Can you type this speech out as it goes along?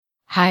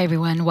Hi,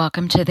 everyone.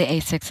 Welcome to the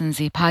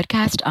A6&Z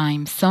podcast.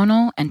 I'm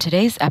Sonal, and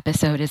today's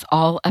episode is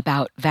all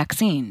about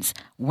vaccines.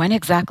 When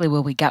exactly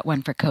will we get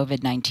one for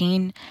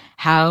COVID-19?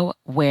 How,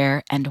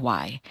 where, and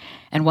why?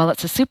 And while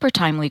it's a super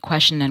timely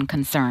question and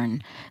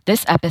concern,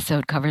 this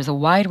episode covers a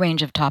wide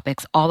range of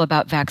topics all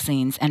about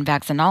vaccines and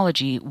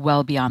vaccinology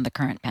well beyond the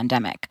current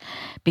pandemic,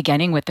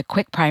 beginning with the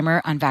quick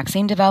primer on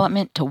vaccine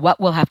development to what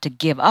we'll have to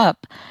give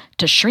up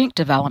to shrink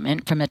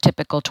development from a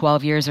typical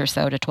 12 years or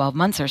so to 12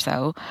 months or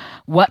so,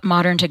 what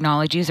modern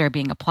technologies are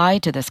being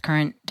applied to this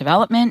current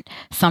development,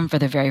 some for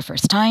the very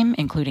first time,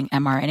 including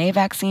mRNA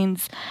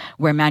vaccines,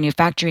 where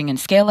manufacturing and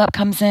scale-up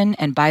comes in,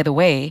 and by the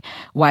way,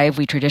 why have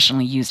we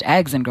traditionally used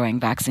eggs in growing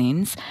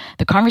vaccines?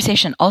 The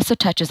conversation also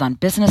touches on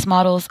business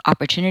models,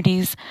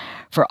 opportunities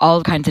for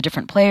all kinds of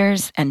different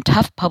players, and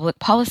tough public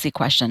policy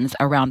questions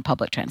around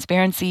public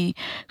transparency,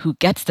 who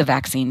gets the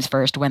vaccines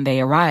first when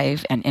they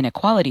arrive, and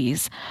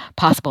inequalities,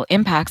 possible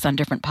impacts on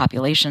different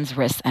populations,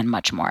 risks, and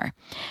much more.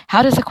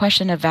 How does the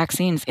question of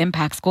vaccines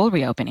impact school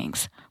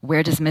reopenings?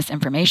 Where does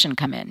misinformation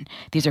come in?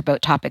 These are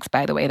both topics,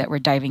 by the way, that we're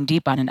diving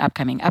deep on in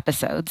upcoming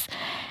episodes.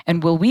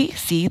 And will we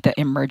see the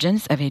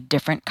emergence of a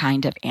different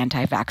kind of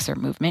anti-vaxxer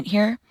movement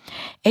here?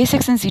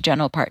 A6&Z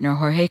General Partner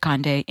Jorge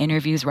Conde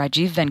interviews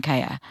Rajiv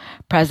Venkaya,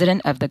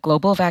 president of the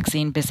Global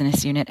Vaccine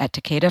Business Unit at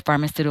Takeda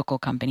Pharmaceutical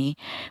Company,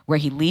 where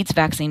he leads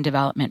vaccine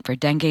development for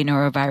dengue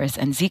norovirus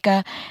and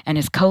Zika and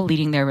is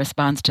co-leading their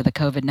response to the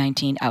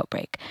COVID-19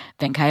 outbreak.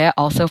 Venkaya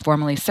also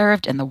formerly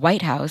served in the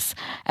White House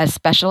as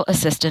special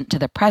assistant to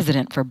the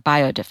president for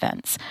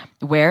biodefense,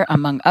 where,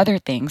 among other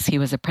things, he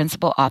was a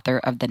principal author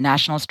of the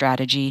National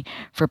Strategy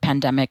for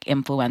Pandemic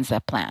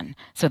Influenza Plan.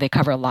 So they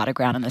cover a lot of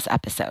ground in this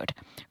episode.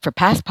 For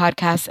past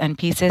podcasts and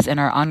pieces in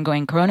our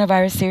ongoing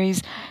coronavirus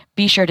series,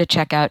 be sure to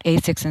check out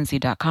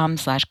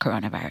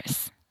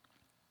a6nz.com/coronavirus.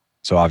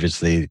 So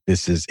obviously,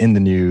 this is in the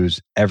news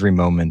every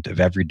moment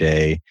of every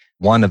day.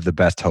 One of the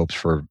best hopes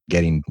for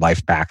getting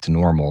life back to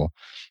normal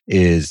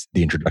is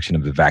the introduction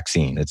of the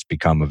vaccine. It's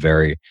become a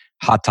very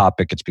hot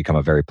topic. It's become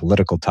a very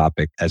political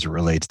topic as it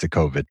relates to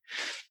COVID.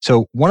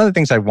 So one of the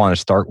things I want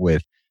to start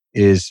with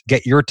is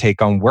get your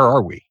take on where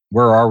are we?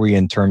 Where are we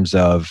in terms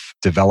of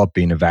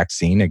developing a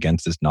vaccine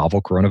against this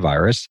novel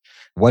coronavirus?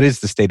 What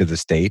is the state of the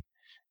state?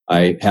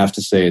 I have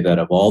to say that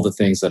of all the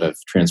things that have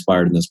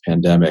transpired in this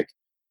pandemic,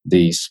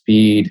 the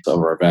speed of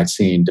our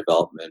vaccine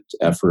development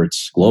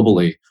efforts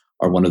globally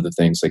are one of the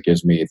things that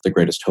gives me the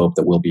greatest hope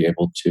that we'll be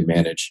able to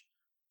manage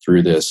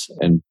through this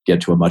and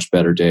get to a much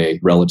better day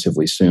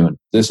relatively soon.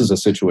 This is a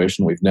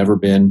situation we've never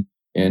been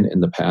in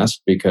the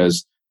past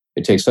because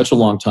it takes such a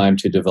long time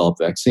to develop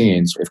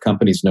vaccines. If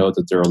companies know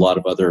that there are a lot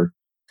of other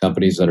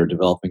companies that are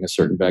developing a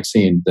certain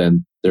vaccine,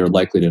 then they're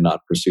likely to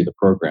not pursue the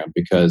program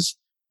because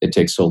it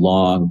takes so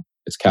long,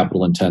 it's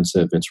capital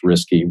intensive, it's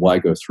risky. Why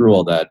go through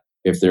all that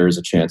if there is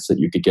a chance that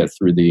you could get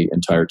through the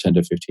entire 10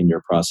 to 15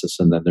 year process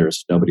and then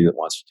there's nobody that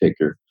wants to take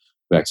your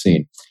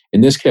vaccine? In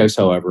this case,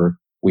 however,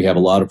 we have a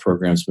lot of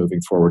programs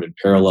moving forward in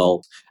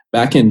parallel.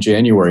 Back in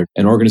January,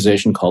 an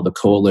organization called the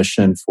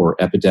Coalition for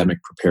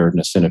Epidemic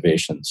Preparedness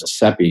Innovations,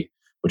 CEPI,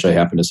 which I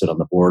happen to sit on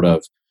the board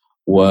of,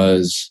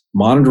 was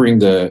monitoring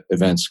the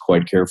events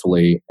quite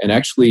carefully and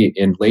actually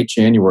in late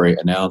January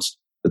announced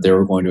that they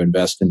were going to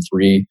invest in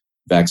 3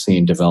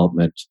 vaccine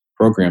development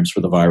programs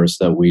for the virus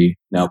that we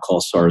now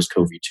call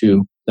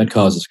SARS-CoV-2 that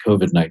causes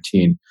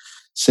COVID-19.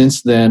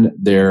 Since then,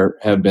 there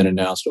have been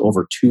announced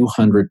over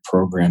 200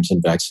 programs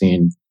in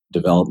vaccine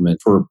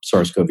development for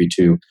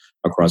SARS-CoV-2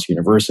 across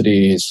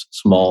universities,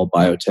 small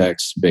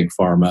biotechs, big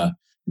pharma.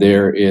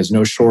 There is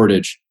no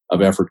shortage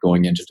of effort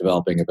going into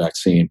developing a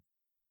vaccine.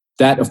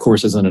 That, of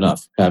course, isn't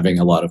enough, having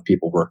a lot of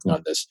people working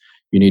on this.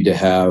 You need to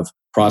have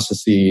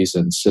processes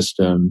and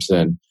systems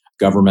and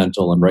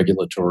governmental and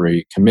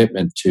regulatory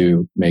commitment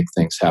to make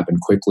things happen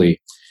quickly.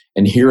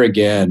 And here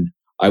again,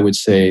 I would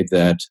say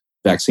that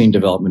vaccine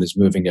development is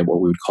moving at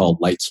what we would call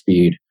light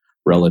speed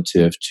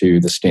relative to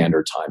the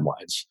standard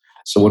timelines.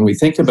 So when we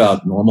think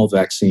about normal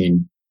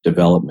vaccine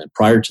development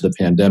prior to the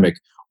pandemic,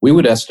 we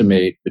would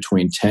estimate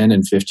between 10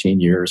 and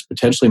 15 years,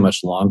 potentially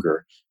much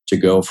longer, to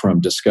go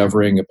from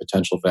discovering a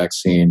potential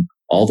vaccine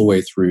all the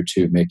way through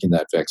to making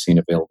that vaccine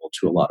available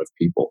to a lot of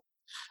people.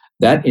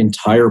 That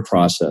entire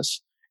process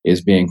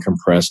is being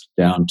compressed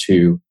down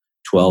to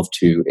 12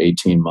 to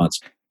 18 months.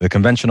 The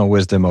conventional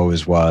wisdom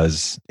always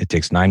was it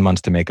takes 9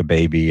 months to make a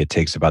baby. It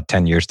takes about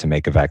 10 years to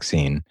make a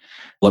vaccine.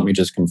 Let me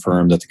just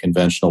confirm that the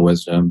conventional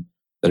wisdom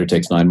that it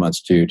takes 9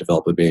 months to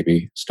develop a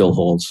baby still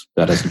holds.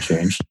 That hasn't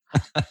changed.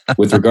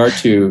 With regard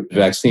to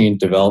vaccine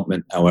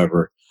development,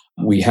 however,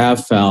 we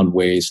have found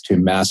ways to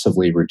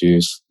massively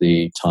reduce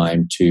the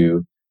time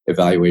to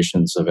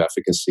evaluations of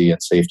efficacy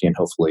and safety and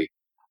hopefully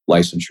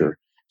licensure.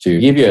 To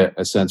give you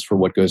a sense for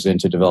what goes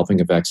into developing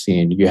a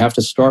vaccine, you have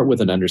to start with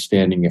an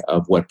understanding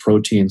of what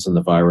proteins in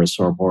the virus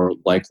are more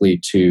likely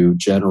to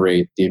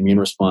generate the immune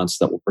response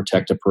that will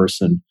protect a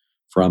person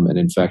from an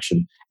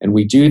infection. And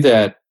we do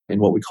that in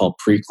what we call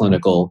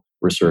preclinical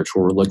research,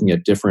 where we're looking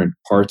at different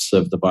parts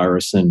of the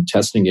virus and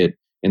testing it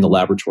in the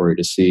laboratory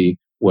to see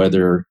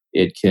whether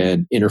it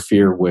can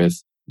interfere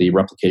with the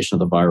replication of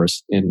the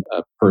virus in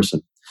a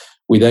person.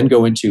 We then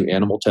go into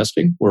animal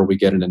testing, where we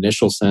get an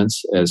initial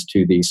sense as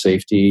to the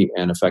safety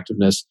and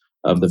effectiveness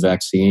of the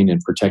vaccine in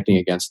protecting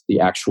against the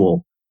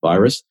actual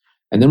virus.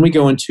 And then we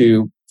go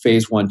into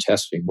phase 1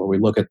 testing, where we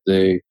look at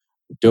the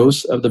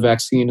dose of the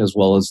vaccine as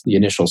well as the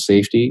initial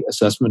safety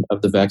assessment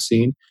of the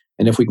vaccine.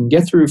 And if we can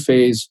get through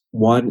phase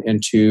 1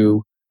 and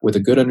 2 with a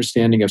good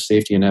understanding of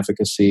safety and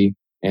efficacy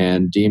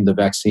and deem the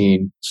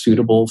vaccine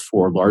suitable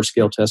for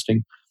large-scale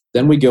testing,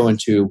 then we go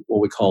into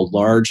what we call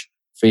large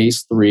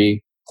phase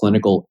 3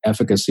 clinical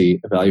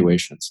efficacy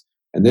evaluations.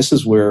 And this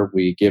is where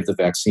we give the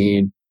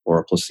vaccine or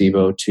a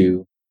placebo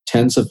to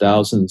tens of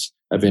thousands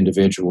of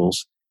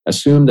individuals,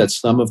 assume that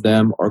some of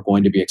them are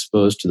going to be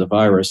exposed to the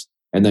virus,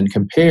 and then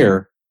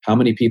compare how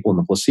many people in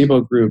the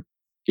placebo group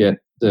get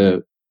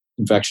the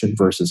infection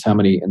versus how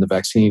many in the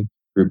vaccine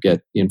group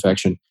get the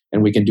infection.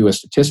 And we can do a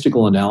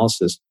statistical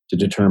analysis to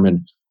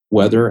determine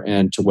whether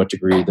and to what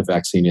degree the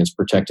vaccine is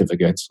protective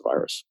against the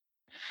virus.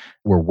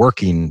 We're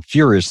working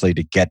furiously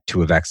to get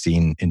to a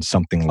vaccine in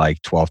something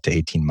like 12 to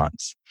 18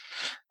 months,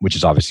 which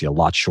is obviously a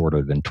lot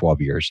shorter than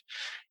 12 years.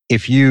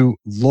 If you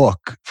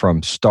look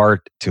from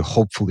start to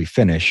hopefully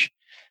finish,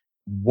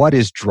 what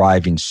is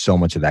driving so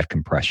much of that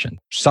compression?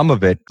 Some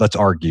of it, let's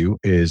argue,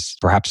 is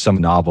perhaps some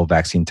novel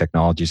vaccine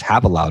technologies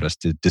have allowed us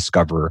to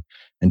discover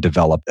and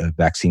develop a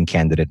vaccine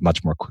candidate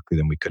much more quickly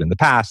than we could in the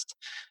past.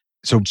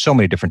 So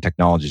many different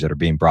technologies that are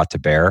being brought to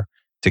bear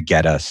to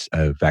get us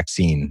a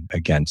vaccine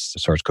against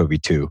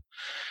SARS-CoV-2.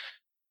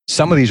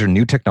 Some of these are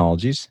new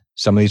technologies.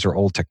 Some of these are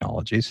old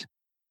technologies.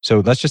 So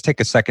let's just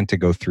take a second to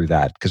go through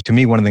that. Because to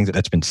me, one of the things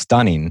that's been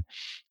stunning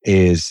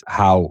is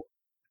how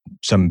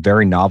some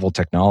very novel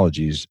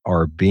technologies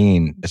are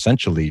being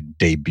essentially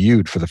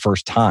debuted for the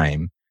first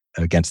time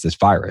against this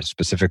virus.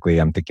 Specifically,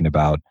 I'm thinking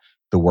about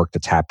the work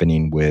that's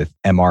happening with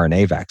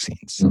mRNA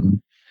vaccines. Mm-hmm.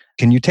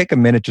 Can you take a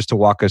minute just to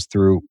walk us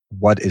through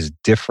what is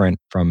different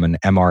from an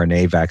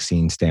mRNA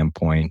vaccine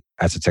standpoint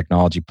as a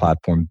technology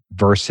platform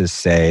versus,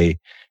 say,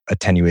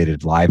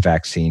 attenuated live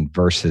vaccine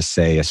versus,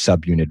 say, a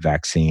subunit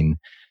vaccine,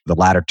 the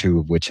latter two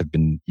of which have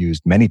been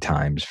used many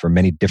times for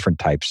many different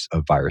types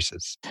of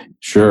viruses?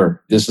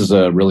 Sure. This is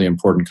a really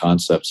important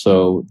concept.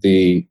 So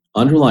the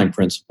underlying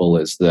principle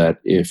is that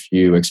if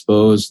you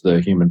expose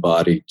the human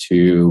body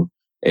to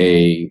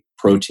a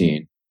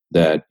protein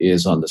that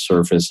is on the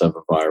surface of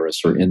a virus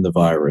or in the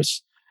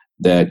virus,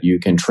 that you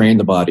can train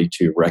the body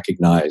to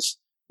recognize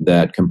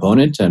that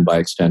component and by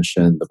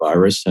extension the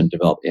virus and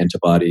develop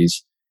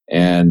antibodies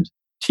and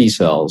T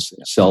cells,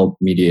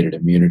 cell-mediated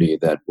immunity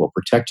that will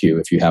protect you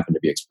if you happen to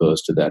be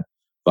exposed to that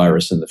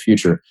virus in the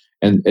future.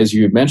 And as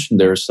you mentioned,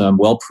 there are some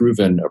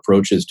well-proven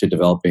approaches to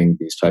developing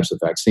these types of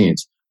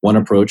vaccines. One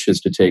approach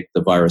is to take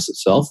the virus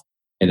itself,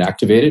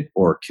 inactivate it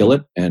or kill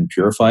it and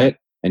purify it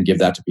and give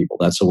that to people.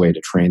 That's a way to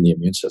train the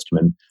immune system,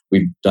 and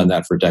we've done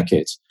that for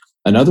decades.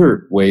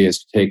 Another way is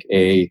to take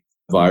a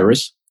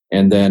virus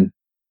and then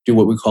do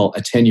what we call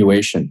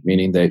attenuation,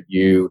 meaning that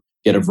you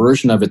get a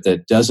version of it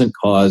that doesn't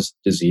cause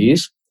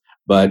disease,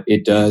 but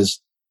it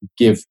does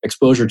give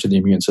exposure to the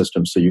immune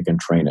system so you can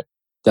train it.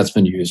 That's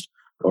been used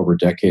over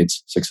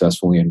decades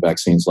successfully in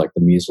vaccines like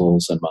the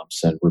measles and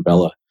mumps and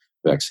rubella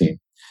vaccine.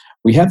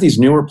 We have these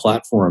newer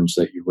platforms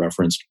that you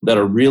referenced that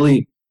are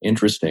really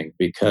interesting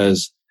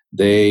because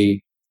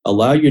they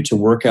allow you to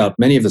work out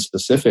many of the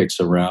specifics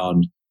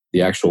around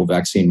the actual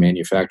vaccine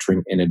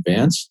manufacturing in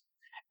advance.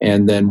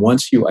 And then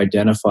once you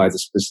identify the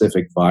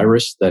specific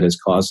virus that is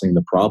causing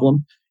the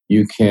problem,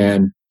 you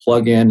can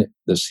plug in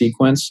the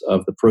sequence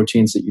of the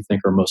proteins that you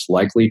think are most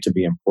likely to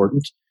be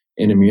important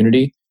in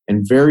immunity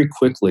and very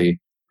quickly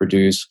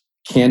produce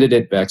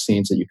candidate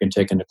vaccines that you can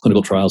take into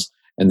clinical trials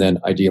and then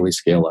ideally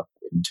scale up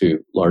into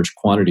large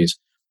quantities.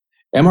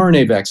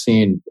 mRNA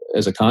vaccine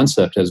as a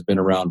concept has been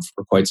around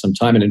for quite some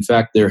time. And in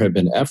fact, there have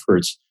been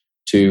efforts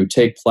to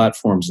take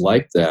platforms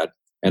like that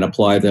and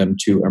apply them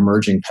to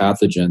emerging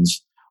pathogens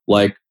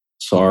like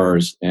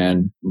SARS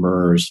and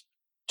MERS,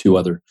 two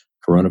other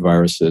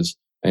coronaviruses,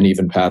 and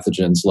even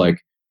pathogens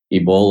like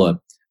Ebola.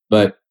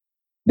 But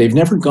they've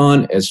never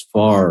gone as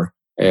far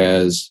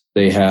as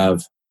they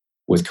have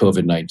with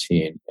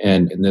COVID-19.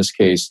 And in this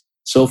case,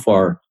 so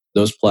far,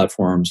 those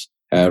platforms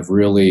have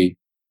really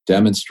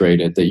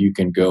demonstrated that you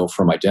can go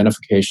from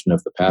identification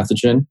of the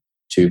pathogen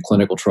to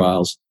clinical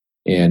trials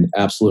in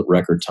absolute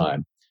record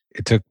time.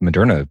 It took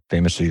Moderna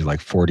famously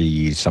like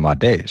 40 some odd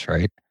days,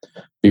 right?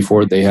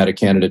 Before they had a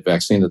candidate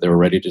vaccine that they were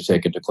ready to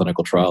take into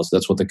clinical trials.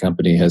 That's what the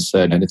company has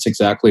said. And it's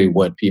exactly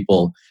what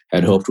people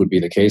had hoped would be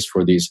the case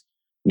for these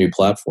new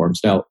platforms.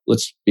 Now,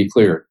 let's be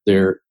clear.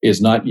 There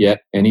is not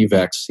yet any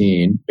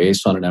vaccine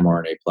based on an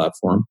mRNA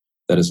platform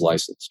that is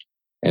licensed.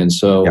 And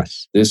so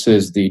This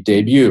is the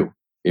debut,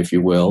 if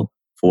you will,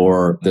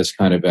 for this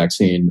kind of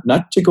vaccine,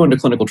 not to go into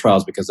clinical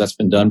trials because that's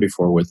been done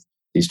before with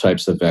these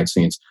types of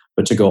vaccines,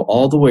 but to go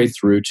all the way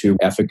through to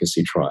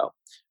efficacy trial,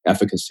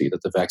 efficacy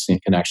that the vaccine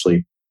can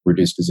actually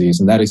reduce disease.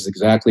 And that is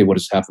exactly what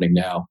is happening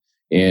now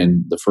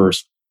in the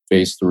first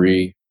phase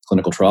 3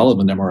 clinical trial of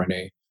an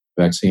mRNA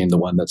vaccine, the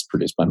one that's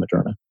produced by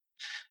Moderna.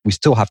 We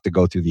still have to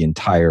go through the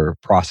entire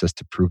process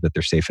to prove that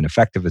they're safe and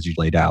effective, as you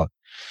laid out.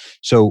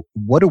 So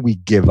what do we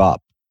give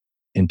up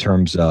in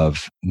terms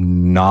of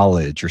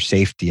knowledge or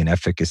safety and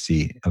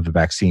efficacy of the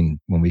vaccine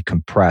when we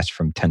compress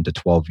from 10 to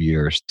 12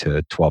 years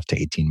to 12 to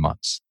 18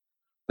 months?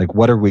 Like,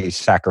 what are we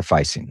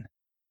sacrificing?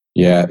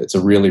 Yeah, it's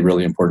a really,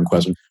 really important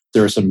question.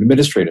 There are some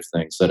administrative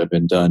things that have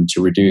been done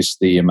to reduce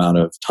the amount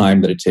of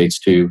time that it takes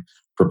to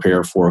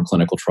prepare for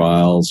clinical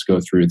trials, go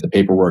through the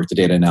paperwork, the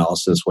data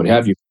analysis, what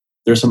have you.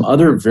 There are some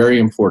other very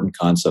important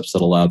concepts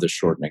that allow this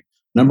shortening.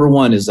 Number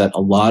one is that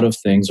a lot of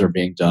things are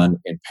being done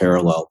in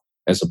parallel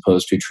as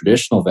opposed to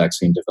traditional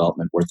vaccine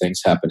development where things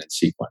happen in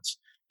sequence.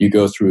 You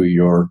go through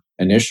your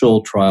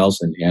initial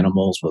trials in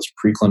animals, those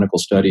preclinical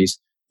studies,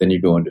 then you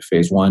go into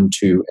phase 1,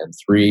 2, and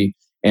 3.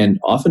 And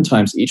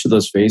oftentimes each of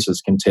those phases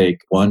can take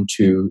 1,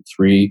 2,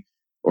 3,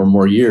 or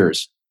more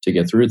years to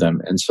get through them.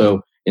 And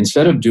so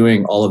instead of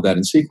doing all of that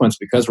in sequence,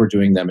 because we're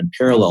doing them in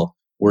parallel,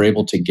 we're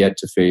able to get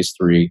to phase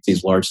 3,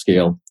 these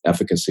large-scale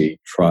efficacy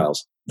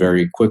trials,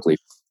 very quickly.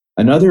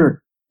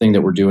 Another thing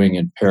that we're doing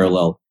in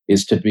parallel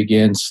is to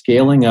begin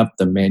scaling up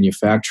the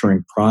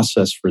manufacturing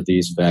process for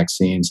these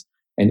vaccines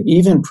and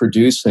even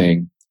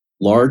producing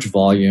large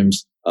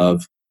volumes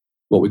of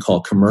what we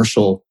call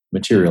commercial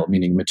material,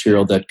 meaning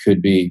material that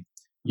could be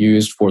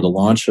used for the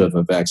launch of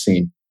a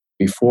vaccine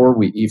before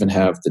we even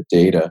have the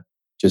data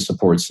to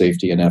support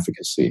safety and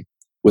efficacy,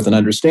 with an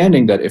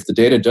understanding that if the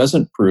data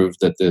doesn't prove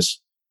that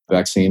this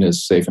vaccine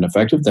is safe and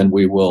effective, then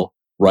we will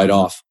write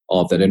off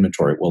all of that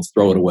inventory. We'll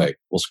throw it away.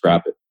 We'll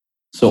scrap it.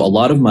 So a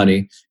lot of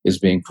money is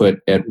being put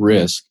at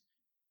risk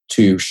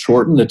to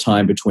shorten the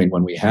time between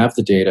when we have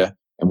the data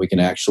and we can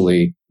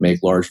actually make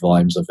large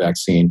volumes of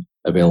vaccine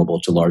available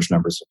to large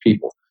numbers of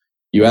people.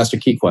 You asked a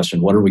key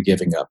question, what are we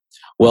giving up?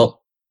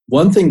 Well,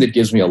 one thing that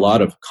gives me a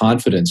lot of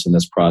confidence in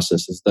this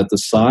process is that the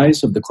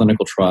size of the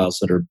clinical trials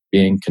that are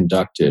being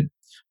conducted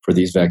for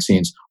these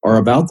vaccines are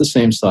about the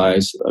same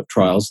size of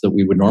trials that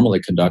we would normally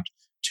conduct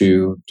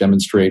to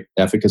demonstrate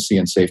efficacy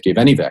and safety of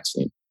any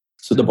vaccine.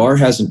 So the bar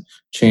hasn't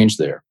changed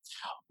there.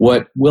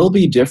 What will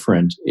be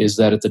different is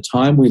that at the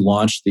time we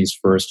launch these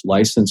first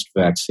licensed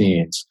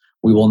vaccines,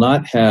 we will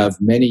not have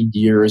many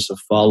years of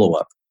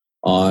follow-up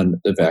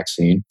on the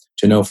vaccine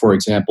to know, for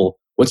example,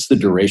 what's the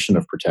duration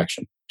of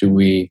protection? Do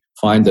we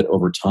find that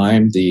over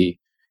time the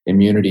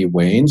immunity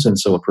wanes and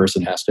so a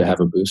person has to have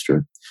a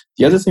booster?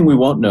 The other thing we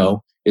won't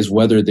know is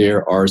whether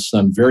there are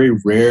some very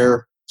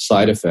rare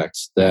side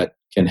effects that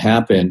can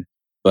happen,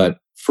 but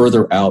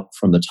further out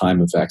from the time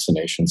of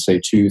vaccination,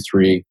 say 2,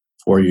 3,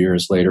 4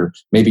 years later,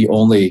 maybe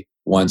only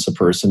once a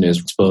person is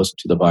exposed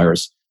to the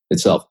virus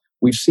itself.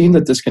 We've seen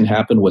that this can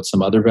happen with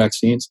some other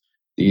vaccines.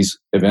 These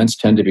events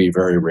tend to be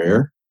very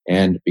rare.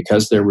 And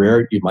because they're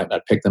rare, you might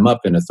not pick them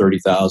up in a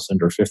 30,000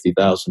 or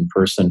 50,000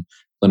 person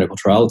clinical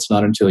trial. It's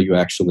not until you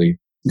actually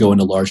go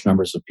into large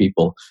numbers of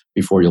people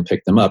before you'll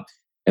pick them up.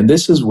 And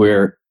this is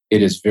where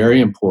it is very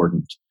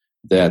important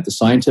that the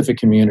scientific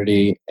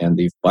community and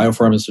the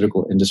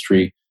biopharmaceutical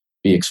industry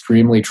be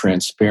extremely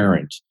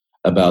transparent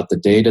about the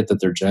data that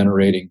they're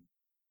generating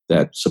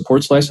that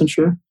supports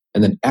licensure.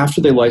 And then after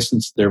they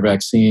license their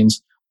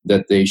vaccines,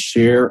 that they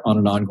share on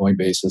an ongoing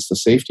basis the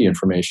safety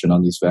information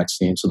on these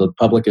vaccines so the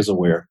public is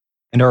aware.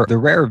 And are the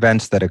rare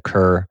events that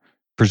occur,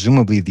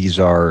 presumably these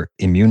are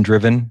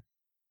immune-driven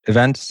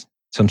events?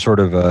 Some sort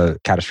of a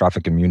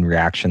catastrophic immune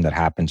reaction that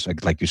happens,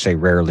 like you say,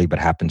 rarely, but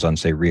happens on,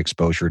 say,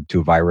 re-exposure to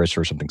a virus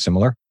or something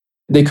similar?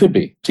 They could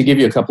be. To give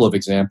you a couple of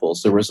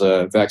examples, there was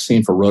a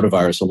vaccine for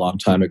rotavirus a long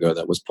time ago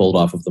that was pulled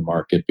off of the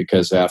market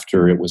because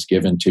after it was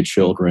given to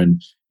children,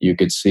 you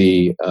could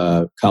see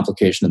a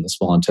complication in the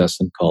small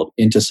intestine called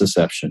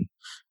intussusception.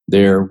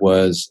 There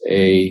was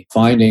a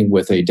finding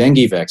with a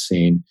dengue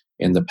vaccine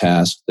in the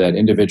past that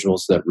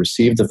individuals that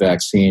received the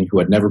vaccine who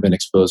had never been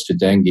exposed to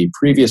dengue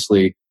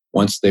previously,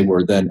 once they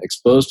were then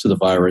exposed to the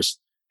virus,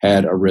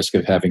 had a risk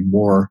of having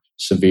more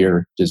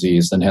severe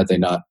disease than had they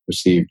not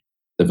received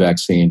the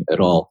vaccine at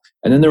all.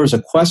 And then there was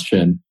a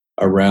question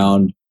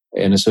around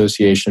an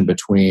association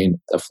between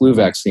a flu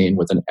vaccine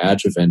with an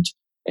adjuvant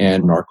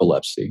and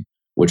narcolepsy,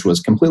 which was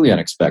completely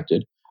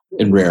unexpected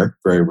and rare,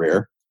 very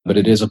rare, but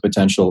it is a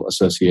potential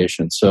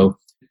association. So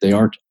they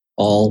aren't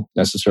all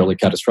necessarily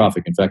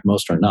catastrophic. In fact,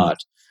 most are not.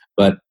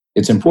 But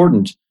it's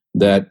important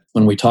that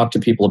when we talk to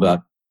people about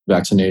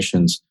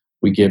vaccinations,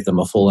 we give them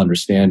a full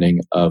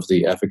understanding of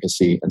the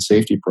efficacy and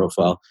safety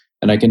profile.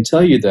 And I can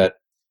tell you that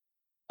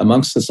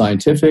amongst the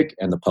scientific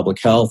and the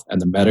public health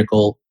and the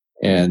medical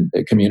and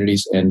the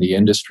communities and the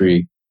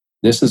industry,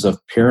 this is of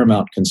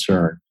paramount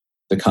concern,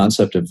 the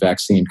concept of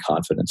vaccine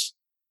confidence.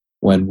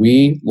 When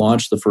we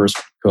launch the first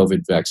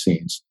COVID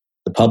vaccines,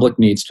 the public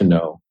needs to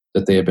know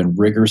that they have been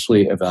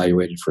rigorously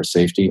evaluated for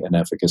safety and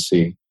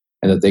efficacy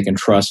and that they can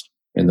trust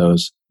in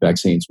those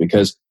vaccines.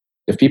 Because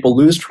if people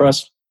lose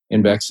trust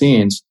in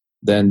vaccines,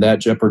 then that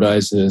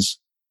jeopardizes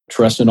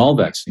trust in all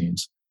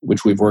vaccines,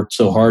 which we've worked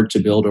so hard to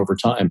build over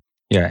time.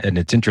 Yeah, and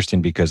it's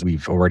interesting because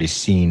we've already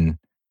seen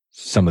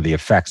some of the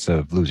effects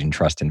of losing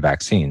trust in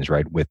vaccines,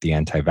 right? With the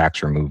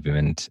anti-vaxxer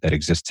movement that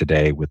exists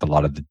today, with a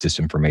lot of the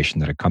disinformation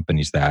that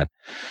accompanies that.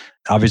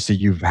 Obviously,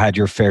 you've had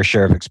your fair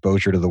share of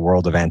exposure to the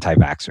world of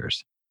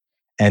anti-vaxxers.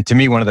 And to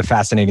me, one of the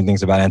fascinating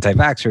things about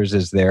anti-vaxxers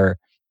is they're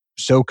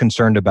so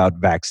concerned about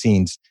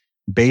vaccines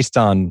based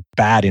on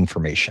bad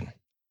information.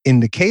 In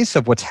the case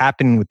of what's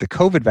happening with the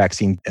COVID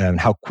vaccine and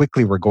how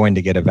quickly we're going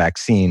to get a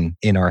vaccine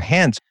in our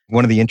hands,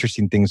 one of the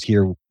interesting things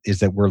here is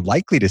that we're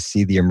likely to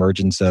see the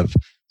emergence of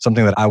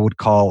something that I would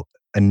call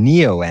a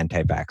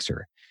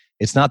neo-anti-vaxxer.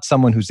 It's not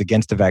someone who's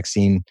against a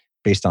vaccine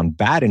based on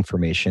bad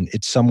information.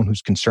 It's someone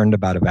who's concerned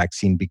about a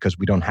vaccine because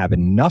we don't have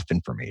enough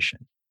information.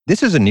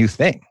 This is a new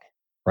thing,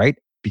 right?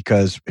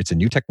 Because it's a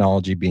new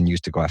technology being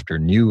used to go after a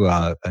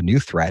new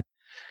threat.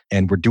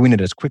 And we're doing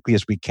it as quickly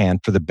as we can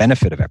for the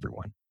benefit of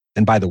everyone.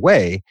 And by the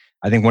way,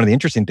 I think one of the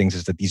interesting things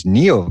is that these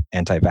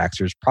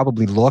neo-anti-vaxxers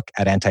probably look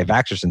at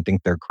anti-vaxxers and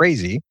think they're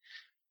crazy.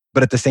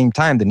 But at the same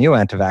time, the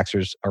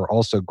neo-anti-vaxxers are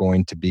also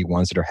going to be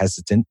ones that are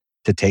hesitant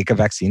to take a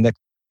vaccine that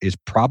is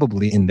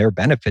probably in their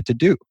benefit to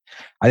do.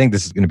 I think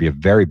this is going to be a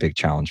very big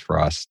challenge for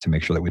us to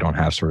make sure that we don't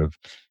have sort of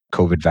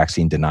COVID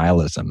vaccine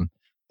denialism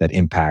that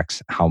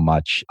impacts how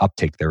much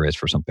uptake there is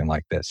for something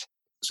like this.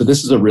 So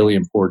this is a really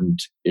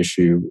important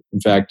issue. In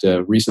fact,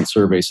 a recent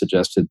survey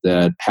suggested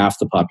that half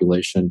the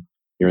population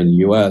here in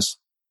the US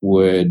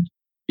would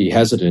be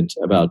hesitant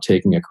about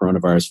taking a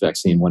coronavirus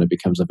vaccine when it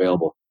becomes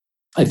available.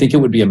 I think it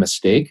would be a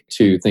mistake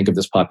to think of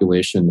this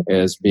population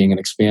as being an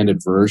expanded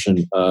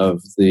version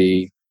of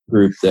the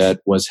group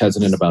that was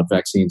hesitant about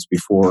vaccines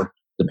before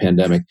the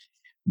pandemic.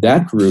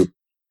 That group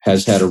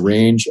has had a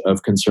range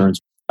of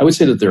concerns. I would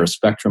say that there are a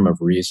spectrum of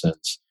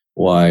reasons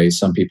why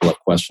some people have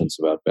questions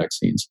about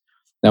vaccines.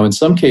 Now, in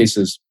some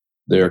cases,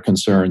 their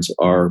concerns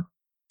are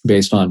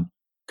based on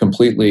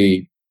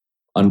completely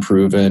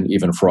unproven,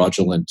 even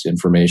fraudulent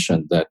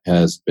information that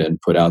has been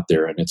put out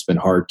there, and it's been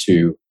hard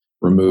to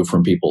remove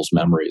from people's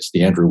memories.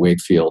 The Andrew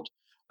Wakefield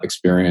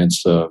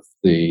experience of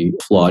the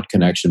flawed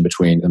connection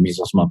between the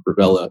measles, mumps,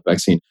 rubella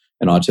vaccine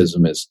and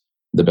autism is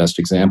the best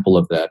example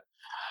of that.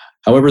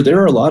 However, there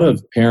are a lot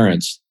of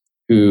parents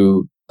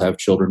who have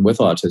children with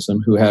autism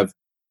who have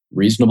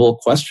reasonable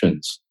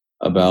questions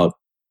about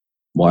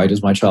why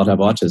does my child have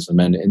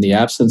autism? And in the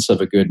absence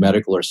of a good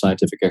medical or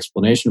scientific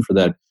explanation for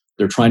that,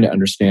 they're trying to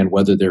understand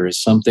whether there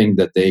is something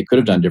that they could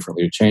have done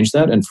differently to change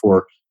that. And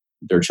for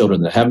their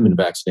children that haven't been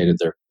vaccinated,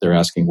 they're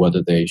asking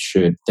whether they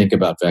should think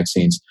about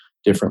vaccines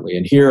differently.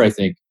 And here, I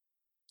think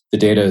the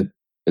data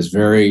is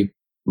very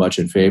much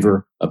in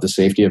favor of the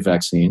safety of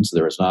vaccines.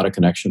 There is not a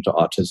connection to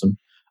autism.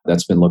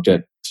 That's been looked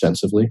at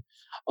extensively.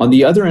 On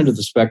the other end of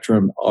the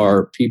spectrum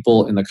are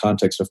people in the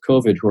context of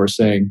COVID who are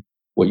saying,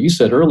 what you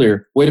said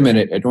earlier, wait a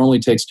minute, it normally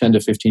takes 10 to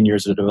 15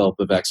 years to develop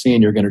a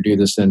vaccine. You're going to do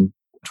this in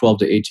 12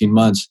 to 18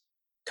 months.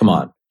 Come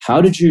on.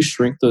 How did you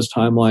shrink those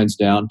timelines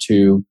down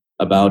to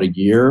about a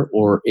year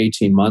or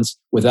 18 months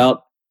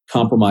without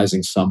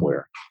compromising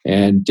somewhere?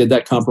 And did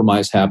that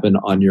compromise happen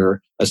on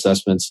your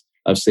assessments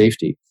of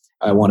safety?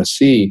 I want to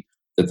see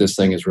that this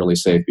thing is really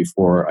safe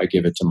before I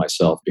give it to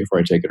myself, before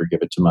I take it or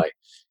give it to my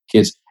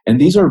kids. And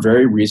these are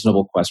very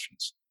reasonable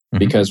questions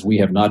because we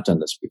have not done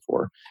this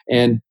before.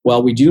 And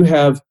while we do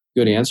have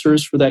good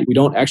answers for that, we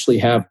don't actually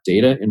have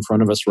data in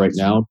front of us right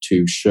now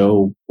to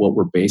show what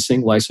we're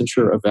basing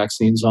licensure of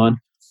vaccines on.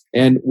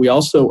 And we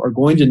also are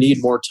going to need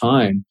more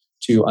time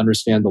to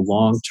understand the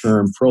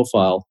long-term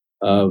profile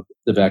of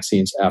the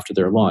vaccines after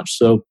their launch.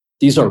 So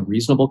these are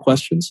reasonable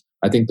questions.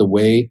 I think the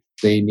way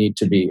they need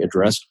to be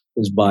addressed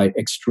is by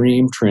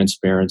extreme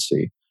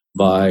transparency,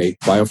 by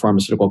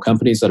biopharmaceutical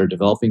companies that are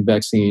developing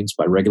vaccines,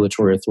 by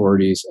regulatory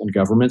authorities and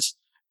governments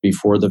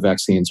before the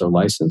vaccines are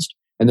licensed.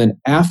 And then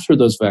after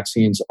those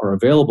vaccines are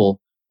available,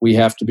 we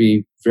have to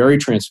be very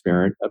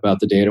transparent about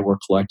the data we're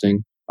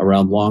collecting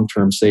around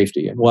long-term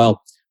safety. And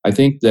while I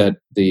think that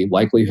the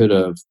likelihood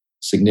of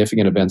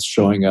significant events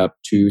showing up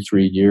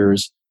 2-3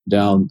 years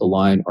down the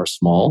line are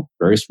small,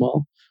 very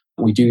small,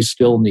 we do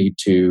still need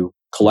to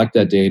collect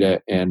that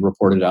data and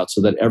report it out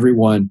so that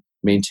everyone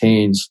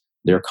maintains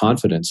their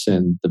confidence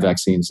in the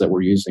vaccines that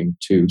we're using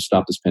to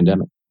stop this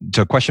pandemic.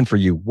 So a question for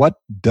you, what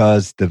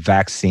does the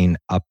vaccine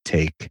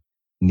uptake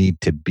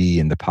need to be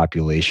in the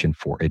population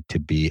for it to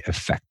be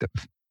effective?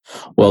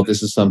 Well,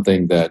 this is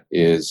something that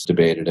is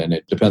debated, and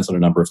it depends on a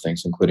number of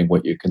things, including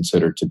what you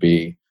consider to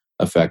be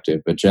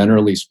effective. But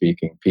generally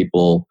speaking,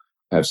 people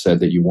have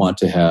said that you want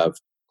to have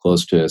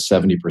close to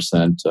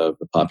 70% of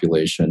the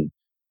population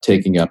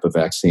taking up a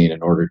vaccine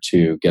in order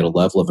to get a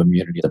level of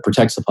immunity that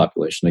protects the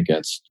population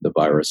against the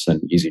virus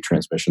and easy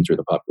transmission through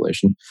the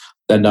population.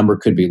 That number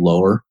could be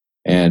lower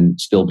and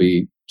still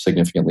be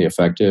significantly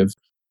effective.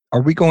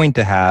 Are we going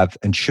to have,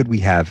 and should we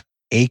have,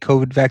 a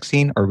COVID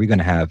vaccine, or are we going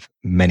to have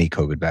many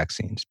COVID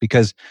vaccines?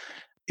 Because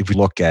if we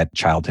look at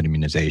childhood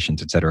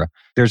immunizations, et cetera,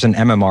 there's an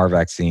MMR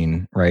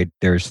vaccine, right?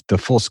 There's the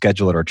full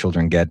schedule that our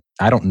children get.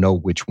 I don't know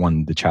which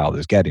one the child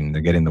is getting.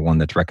 They're getting the one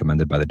that's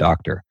recommended by the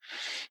doctor.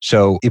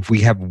 So if we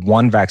have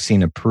one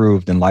vaccine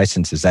approved and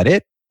licensed, is that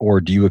it?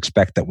 Or do you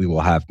expect that we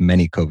will have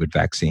many COVID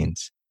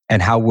vaccines?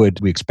 And how would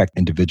we expect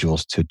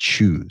individuals to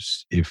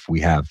choose if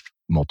we have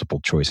multiple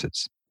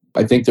choices?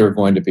 I think there are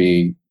going to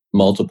be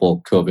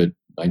multiple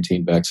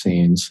COVID-19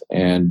 vaccines,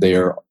 and they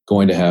are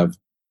going to have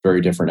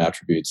very different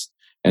attributes.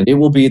 And it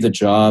will be the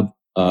job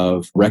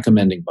of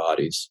recommending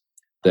bodies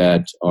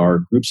that are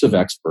groups of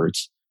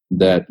experts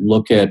that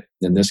look at,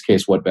 in this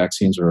case, what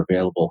vaccines are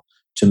available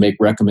to make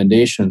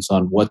recommendations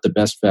on what the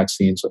best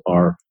vaccines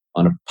are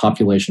on a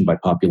population by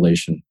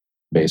population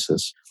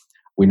basis.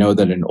 We know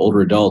that in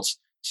older adults,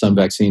 some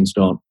vaccines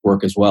don't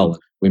work as well.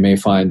 We may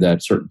find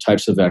that certain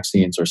types of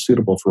vaccines are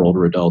suitable for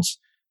older adults,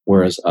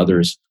 whereas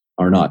others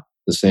are not.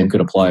 The same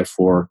could apply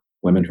for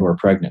women who are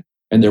pregnant.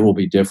 And there will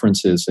be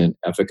differences in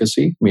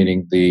efficacy,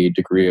 meaning the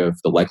degree of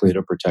the likelihood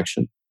of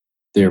protection.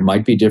 There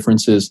might be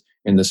differences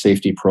in the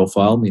safety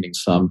profile, meaning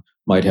some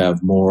might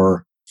have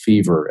more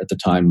fever at the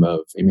time of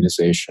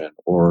immunization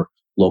or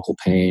local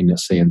pain,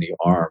 say in the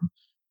arm.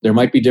 There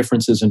might be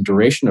differences in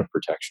duration of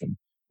protection,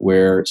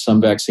 where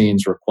some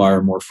vaccines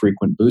require more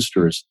frequent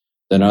boosters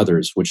than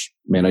others, which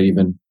may not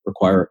even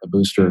require a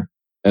booster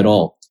at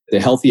all.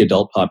 The healthy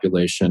adult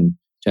population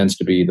tends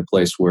to be the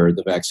place where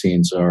the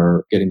vaccines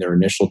are getting their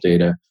initial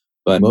data,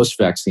 but most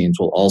vaccines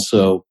will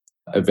also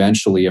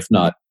eventually, if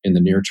not in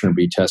the near term,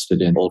 be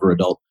tested in older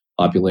adult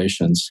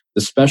populations.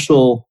 The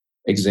special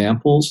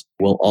examples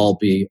will all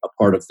be a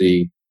part of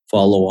the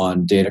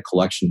follow-on data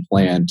collection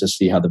plan to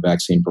see how the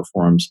vaccine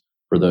performs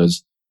for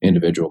those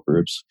individual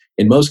groups.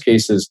 In most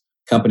cases,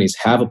 companies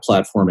have a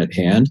platform at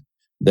hand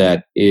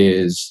that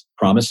is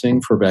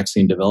promising for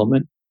vaccine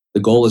development. The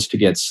goal is to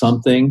get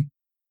something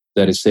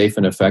that is safe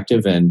and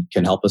effective and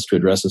can help us to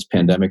address this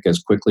pandemic as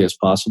quickly as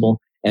possible,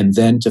 and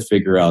then to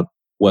figure out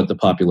what the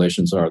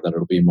populations are that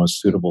it'll be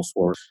most suitable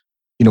for.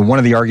 One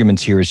of the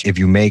arguments here is if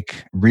you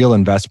make real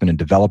investment in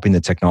developing the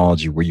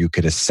technology where you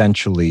could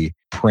essentially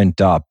print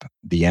up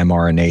the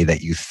mRNA that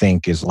you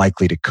think is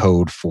likely to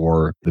code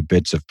for the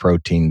bits of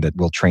protein that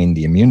will train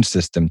the immune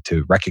system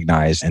to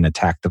recognize and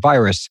attack the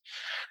virus,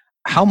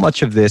 how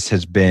much of this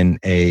has been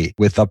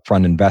with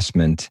upfront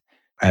investment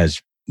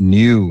as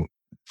new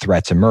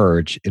threats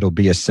emerge? It'll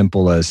be as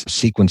simple as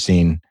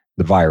sequencing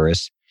the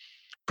virus,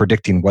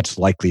 predicting what's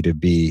likely to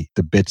be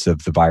the bits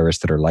of the virus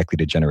that are likely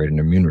to generate an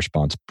immune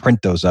response, print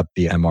those up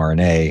the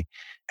mRNA,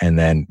 and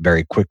then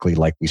very quickly,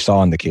 like we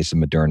saw in the case of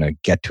Moderna,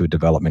 get to a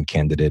development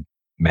candidate,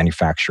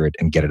 manufacture it,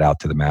 and get it out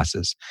to the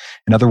masses.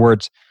 In other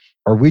words,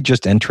 are we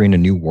just entering a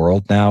new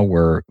world now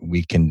where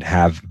we can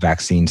have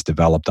vaccines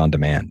developed on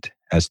demand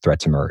as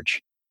threats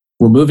emerge?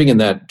 We're moving in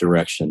that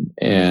direction.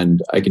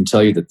 And I can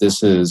tell you that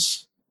this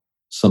is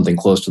something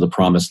close to the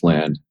promised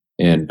land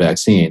in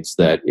vaccines,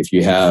 that if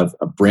you have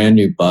a brand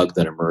new bug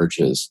that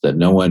emerges that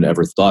no one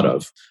ever thought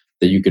of,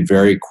 that you could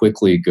very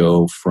quickly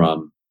go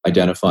from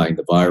identifying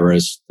the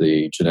virus,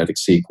 the genetic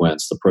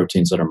sequence, the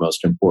proteins that are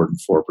most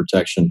important for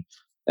protection,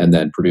 and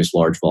then produce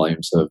large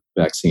volumes of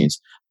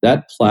vaccines.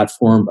 That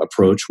platform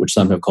approach, which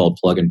some have called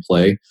plug and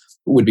play,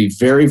 would be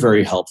very,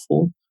 very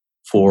helpful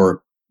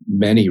for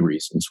many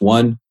reasons.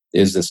 One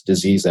is this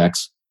disease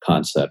X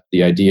concept,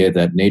 the idea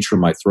that nature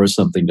might throw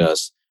something to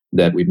us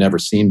that we've never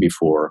seen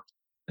before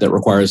that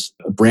requires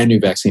a brand new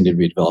vaccine to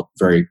be developed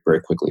very,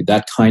 very quickly.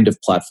 That kind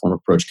of platform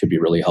approach could be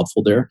really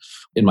helpful there.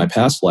 In my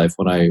past life,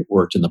 when I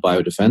worked in the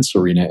biodefense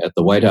arena at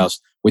the White House,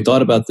 we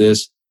thought about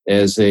this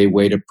as a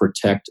way to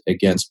protect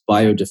against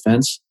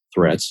biodefense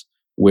threats,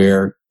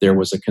 where there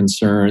was a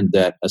concern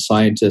that a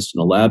scientist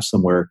in a lab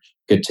somewhere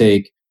could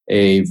take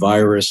a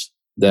virus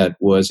that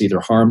was either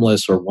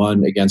harmless or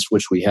one against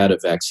which we had a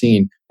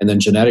vaccine and then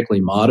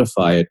genetically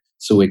modify it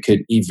so it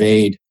could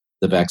evade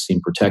the vaccine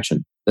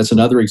protection. That's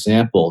another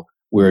example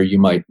where you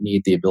might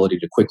need the ability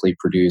to quickly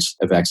produce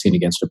a vaccine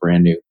against a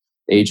brand new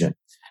agent.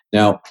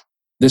 Now,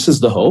 this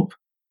is the hope.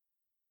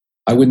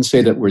 I wouldn't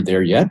say that we're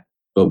there yet,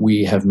 but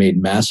we have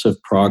made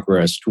massive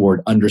progress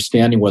toward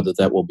understanding whether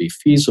that will be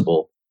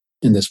feasible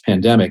in this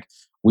pandemic.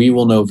 We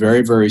will know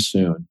very, very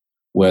soon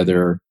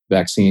whether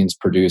vaccines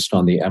produced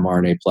on the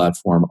mRNA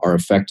platform are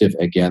effective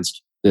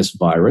against this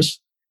virus.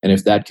 And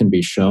if that can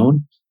be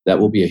shown, that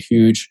will be a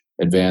huge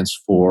advance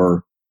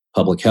for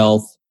public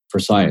health, for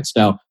science.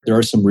 Now, there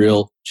are some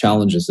real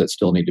challenges that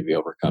still need to be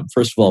overcome.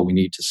 First of all, we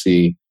need to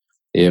see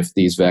if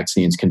these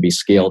vaccines can be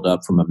scaled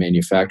up from a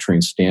manufacturing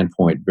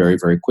standpoint very,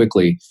 very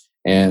quickly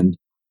and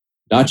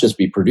not just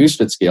be produced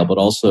at scale, but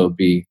also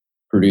be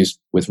produced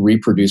with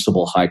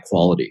reproducible high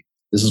quality.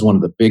 This is one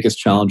of the biggest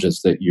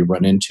challenges that you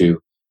run into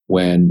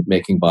when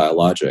making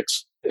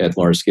biologics at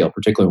large scale,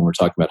 particularly when we're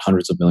talking about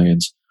hundreds of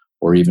millions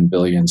or even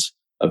billions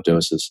of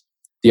doses.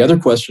 The other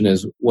question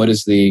is, what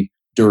is the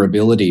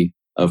durability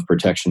of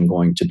protection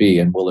going to be,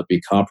 and will it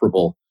be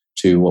comparable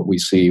to what we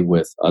see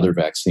with other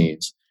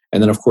vaccines?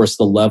 And then, of course,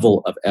 the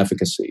level of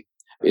efficacy.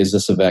 Is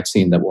this a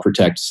vaccine that will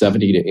protect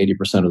 70 to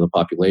 80% of the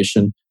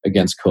population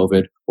against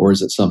COVID, or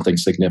is it something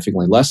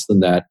significantly less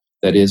than that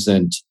that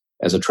isn't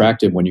as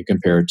attractive when you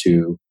compare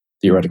to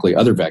theoretically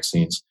other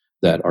vaccines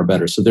that are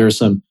better? So there are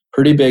some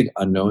pretty big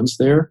unknowns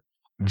there.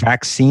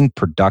 Vaccine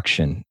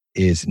production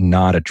is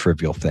not a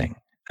trivial thing.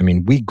 I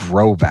mean, we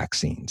grow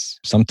vaccines.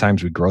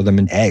 Sometimes we grow them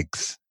in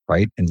eggs,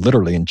 right? And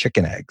literally in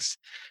chicken eggs.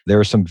 There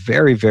are some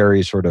very,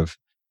 very sort of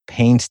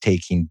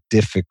painstaking,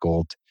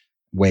 difficult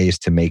ways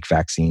to make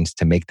vaccines,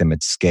 to make them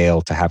at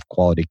scale, to have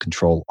quality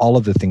control, all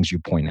of the things you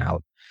point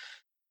out.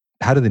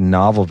 How do the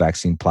novel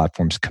vaccine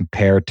platforms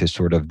compare to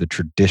sort of the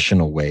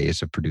traditional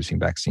ways of producing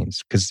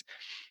vaccines? Because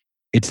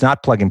it's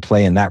not plug and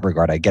play in that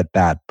regard. I get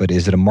that. But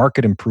is it a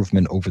market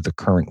improvement over the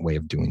current way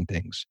of doing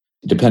things?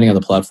 Depending on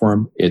the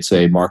platform, it's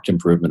a marked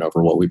improvement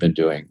over what we've been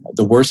doing.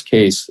 The worst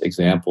case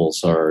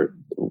examples are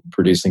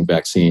producing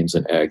vaccines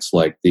and eggs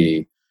like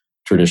the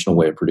traditional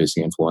way of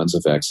producing influenza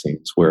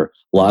vaccines, where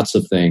lots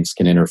of things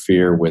can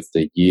interfere with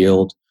the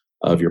yield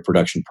of your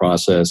production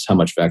process, how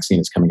much vaccine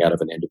is coming out of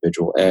an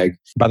individual egg.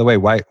 By the way,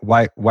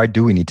 why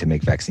do we need to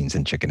make vaccines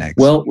in chicken eggs?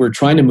 Well, we're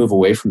trying to move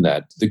away from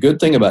that. The good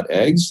thing about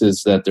eggs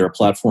is that they're a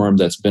platform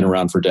that's been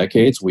around for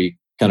decades. We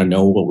kind of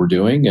know what we're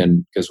doing,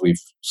 and because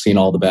we've seen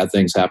all the bad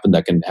things happen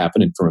that can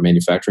happen from a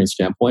manufacturing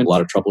standpoint, a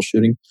lot of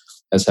troubleshooting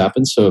has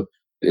happened. So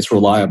it's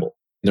reliable.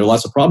 There are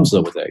lots of problems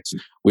though with eggs.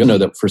 We know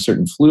that for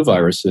certain flu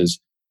viruses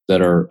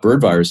that are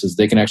bird viruses,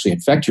 they can actually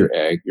infect your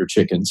egg, your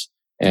chickens,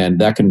 and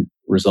that can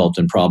result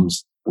in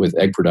problems with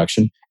egg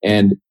production.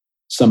 And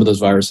some of those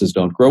viruses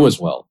don't grow as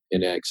well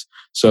in eggs.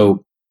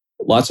 So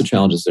lots of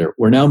challenges there.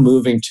 We're now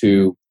moving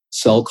to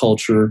cell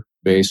culture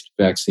based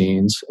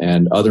vaccines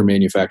and other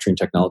manufacturing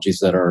technologies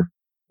that are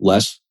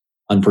less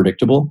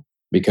unpredictable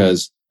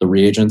because the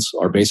reagents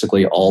are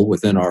basically all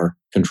within our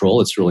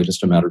control. It's really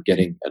just a matter of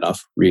getting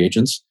enough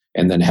reagents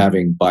and then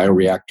having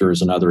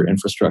bioreactors and other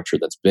infrastructure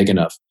that's big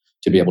enough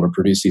to be able to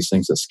produce these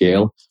things at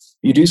scale.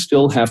 You do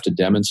still have to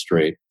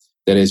demonstrate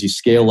that as you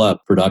scale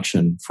up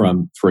production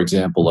from, for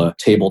example, a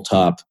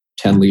tabletop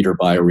 10-liter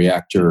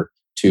bioreactor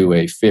to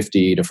a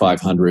 50 to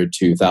 500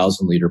 to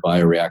 1,000-liter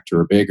bioreactor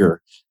or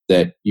bigger,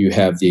 that you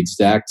have the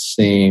exact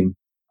same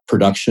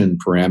production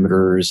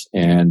parameters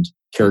and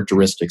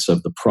characteristics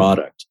of the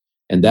product.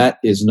 And that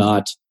is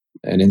not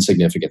an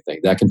insignificant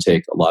thing. That can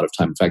take a lot of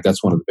time. In fact,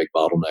 that's one of the big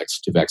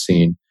bottlenecks to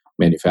vaccine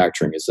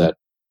manufacturing is that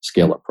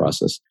scale-up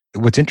process.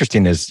 What's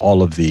interesting is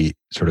all of the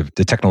sort of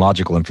the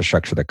technological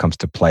infrastructure that comes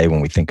to play when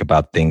we think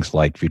about things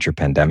like future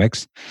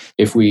pandemics.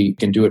 If we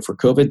can do it for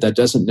COVID, that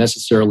doesn't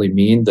necessarily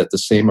mean that the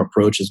same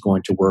approach is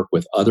going to work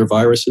with other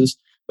viruses,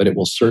 but it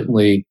will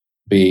certainly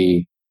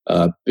be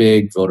a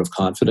big vote of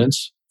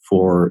confidence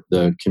for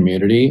the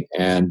community.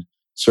 And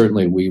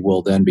certainly we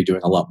will then be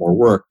doing a lot more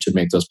work to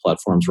make those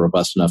platforms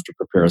robust enough to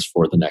prepare us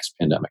for the next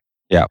pandemic.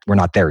 Yeah, we're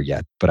not there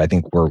yet, but I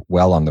think we're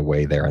well on the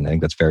way there. And I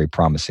think that's very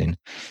promising.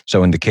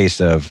 So in the case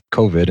of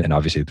COVID, and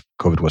obviously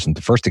COVID wasn't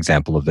the first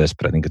example of this,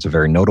 but I think it's a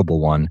very notable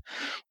one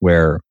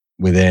where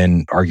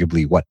within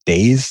arguably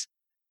days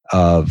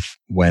of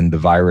when the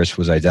virus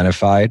was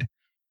identified,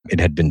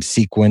 it had been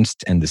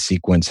sequenced and the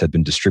sequence had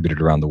been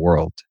distributed around the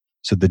world.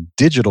 So the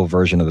digital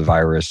version of the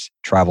virus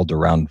traveled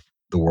around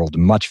the world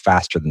much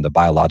faster than the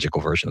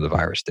biological version of the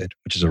virus did,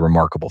 which is a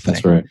remarkable thing.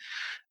 That's right.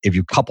 If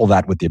you couple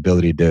that with the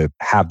ability to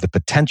have the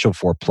potential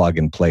for plug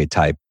and play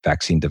type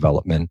vaccine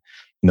development,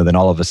 then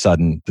all of a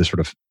sudden the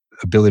sort of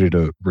ability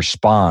to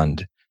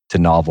respond to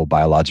novel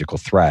biological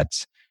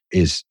threats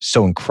is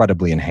so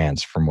incredibly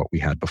enhanced from what we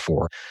had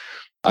before.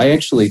 I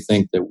actually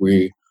think that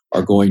we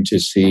are going to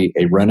see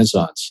a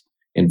renaissance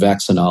in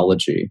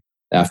vaccinology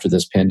after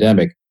this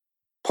pandemic,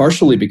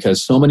 partially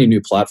because so many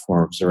new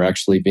platforms are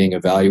actually being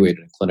evaluated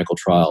in clinical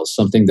trials,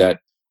 something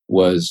that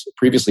was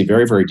previously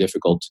very, very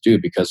difficult to do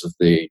because of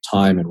the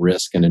time and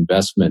risk and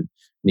investment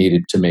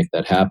needed to make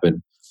that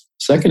happen.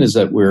 Second is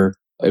that we're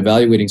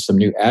evaluating some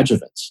new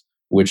adjuvants,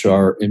 which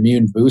are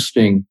immune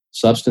boosting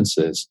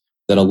substances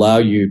that allow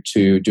you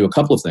to do a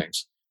couple of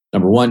things.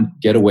 Number one,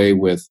 get away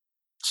with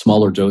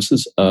smaller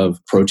doses of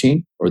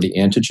protein or the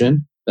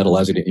antigen that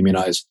allows you to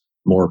immunize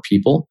more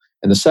people.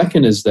 And the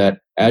second is that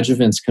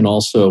adjuvants can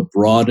also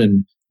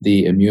broaden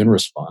the immune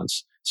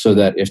response so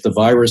that if the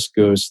virus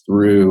goes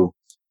through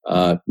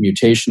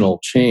mutational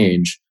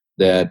change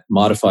that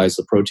modifies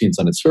the proteins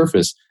on its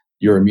surface,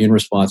 your immune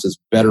response is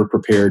better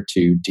prepared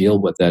to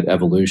deal with that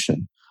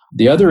evolution.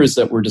 The other is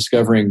that we're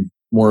discovering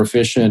more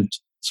efficient,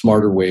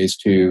 smarter ways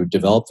to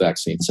develop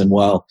vaccines. And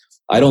while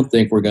I don't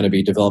think we're going to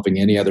be developing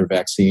any other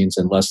vaccines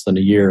in less than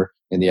a year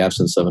in the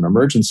absence of an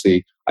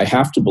emergency, I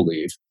have to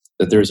believe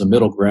that there's a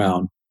middle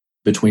ground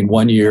between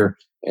 1 year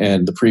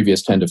and the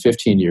previous 10 to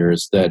 15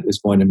 years that is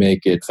going to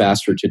make it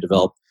faster to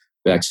develop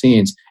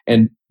vaccines.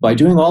 And by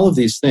doing all of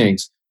these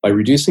things, by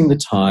reducing the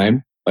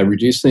time, by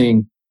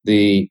reducing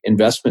the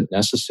investment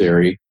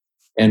necessary,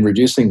 and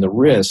reducing the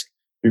risk,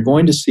 you're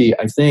going to see,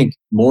 I think,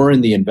 more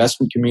in the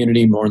investment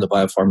community, more in the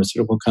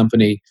biopharmaceutical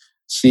company,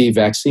 see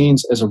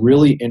vaccines as a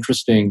really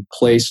interesting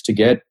place to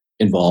get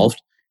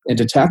involved and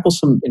to tackle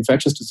some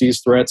infectious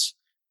disease threats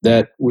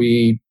that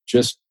we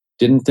just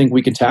didn't think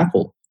we could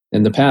tackle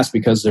in the past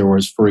because there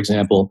was, for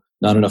example,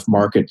 not enough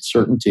market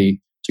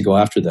certainty to go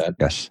after that.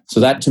 Yes. So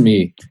that to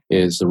me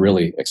is a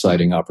really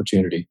exciting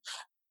opportunity.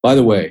 By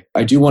the way,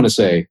 I do want to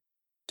say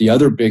the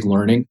other big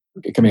learning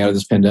coming out of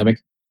this pandemic,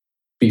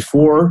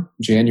 before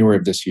January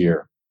of this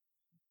year,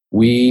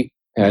 we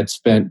had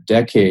spent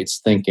decades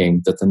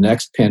thinking that the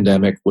next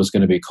pandemic was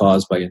going to be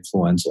caused by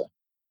influenza.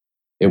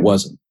 It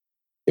wasn't.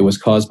 It was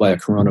caused by a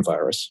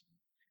coronavirus.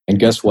 And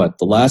guess what?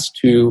 The last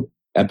two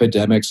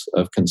epidemics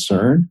of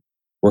concern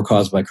were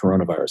caused by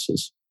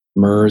coronaviruses,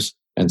 MERS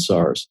and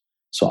SARS.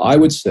 So I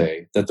would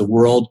say that the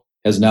world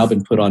has now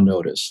been put on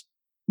notice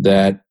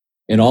that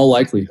in all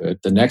likelihood,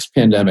 the next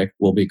pandemic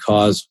will be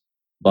caused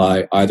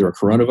by either a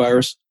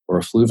coronavirus or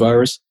a flu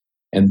virus.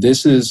 And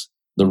this is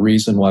the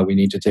reason why we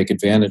need to take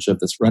advantage of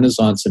this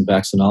renaissance in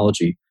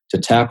vaccinology to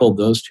tackle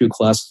those two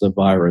classes of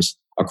virus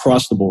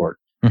across the board.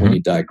 We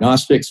need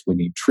diagnostics, we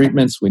need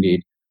treatments, we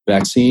need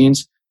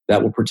vaccines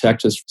that will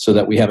protect us so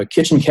that we have a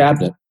kitchen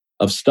cabinet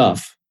of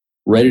stuff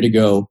ready to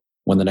go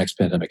when the next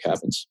pandemic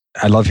happens.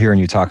 I love hearing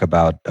you talk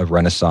about a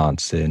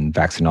renaissance in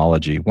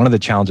vaccinology. One of the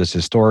challenges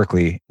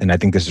historically, and I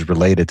think this is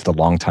related to the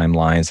long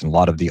timelines and a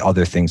lot of the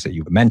other things that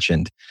you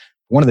mentioned,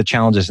 one of the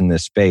challenges in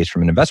this space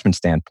from an investment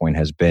standpoint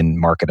has been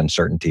market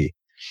uncertainty.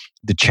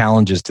 The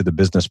challenges to the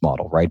business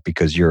model, right?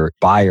 Because your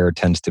buyer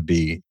tends to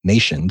be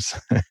nations.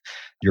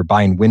 Your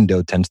buying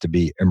window tends to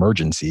be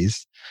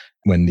emergencies.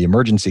 When the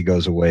emergency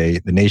goes away,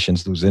 the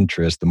nations lose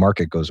interest, the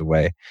market goes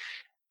away.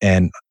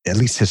 And at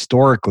least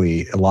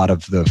historically, a lot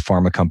of the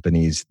pharma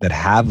companies that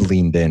have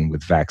leaned in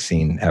with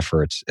vaccine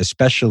efforts,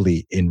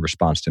 especially in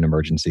response to an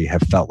emergency,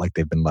 have felt like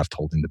they've been left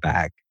holding the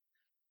bag.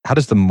 How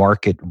does the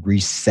market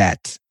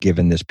reset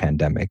given this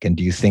pandemic? And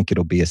do you think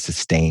it'll be a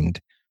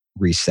sustained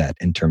reset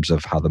in terms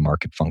of how the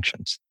market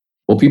functions?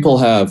 Well, people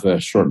have a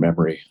short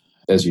memory,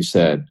 as you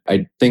said.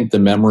 I think the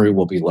memory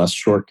will be less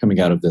short coming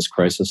out of this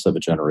crisis of a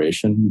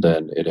generation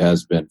than it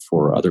has been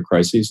for other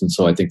crises. And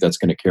so I think that's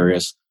going to carry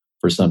us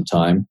for some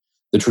time.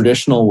 The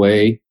traditional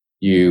way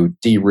you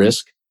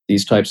de-risk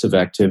these types of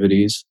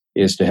activities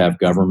is to have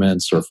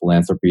governments or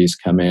philanthropies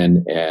come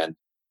in and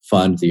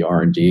fund the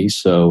R&D.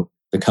 So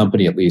the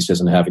company at least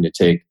isn't having to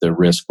take the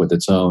risk with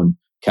its own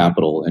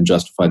capital and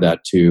justify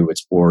that to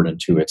its board and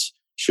to its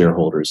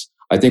shareholders.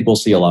 I think we'll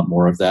see a lot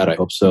more of that. I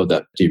hope so,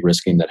 that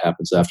de-risking that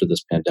happens after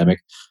this pandemic.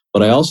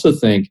 But I also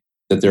think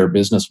that there are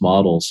business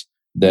models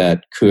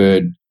that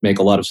could make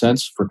a lot of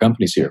sense for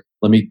companies here.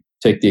 Let me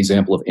take the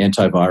example of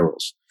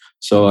antivirals.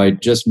 So I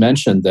just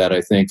mentioned that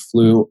I think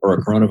flu or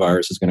a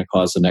coronavirus is going to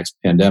cause the next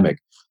pandemic.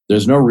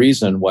 There's no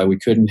reason why we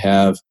couldn't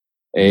have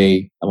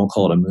I won't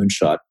call it a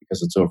moonshot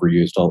because it's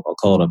overused, I'll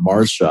call it a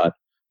Mars shot,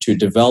 to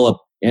develop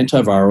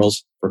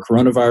antivirals for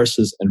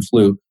coronaviruses and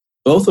flu,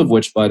 both of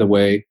which, by the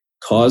way,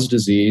 cause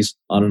disease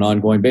on an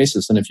ongoing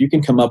basis. And if you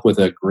can come up with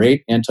a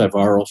great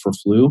antiviral for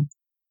flu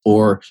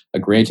or a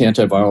great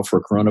antiviral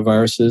for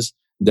coronaviruses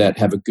that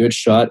have a good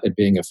shot at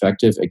being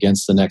effective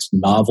against the next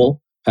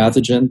novel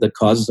pathogen that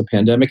causes a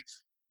pandemic,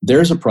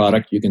 there's a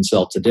product you can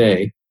sell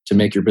today to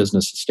make your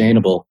business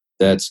sustainable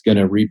that's going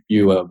to reap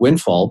you a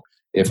windfall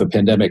if a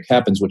pandemic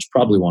happens, which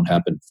probably won't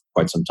happen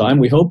for quite some time,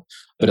 we hope.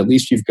 But at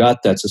least you've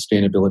got that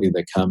sustainability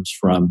that comes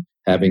from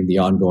having the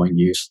ongoing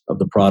use of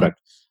the product.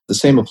 The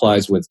same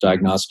applies with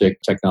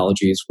diagnostic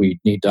technologies. We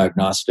need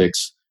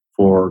diagnostics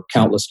for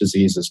countless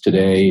diseases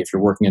today. If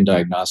you're working in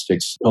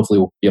diagnostics, hopefully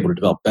we'll be able to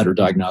develop better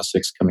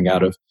diagnostics coming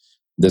out of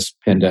this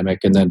pandemic.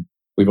 And then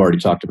we've already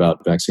talked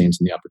about vaccines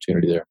and the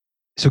opportunity there.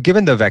 So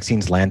given the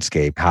vaccines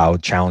landscape, how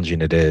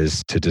challenging it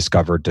is to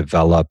discover,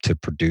 develop, to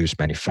produce,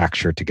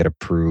 manufacture, to get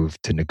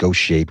approved, to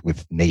negotiate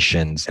with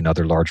nations and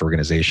other large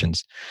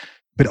organizations,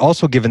 but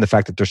also given the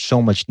fact that there's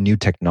so much new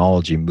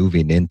technology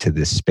moving into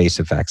this space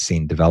of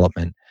vaccine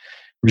development,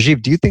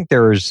 Rajiv, do you think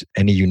there's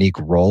any unique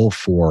role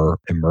for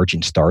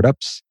emerging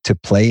startups to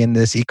play in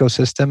this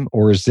ecosystem?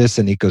 Or is this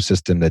an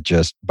ecosystem that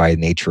just by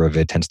nature of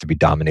it tends to be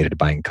dominated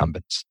by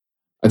incumbents?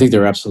 I think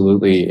there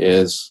absolutely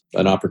is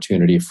an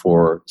opportunity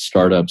for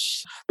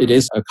startups. It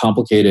is a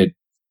complicated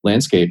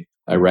landscape,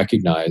 I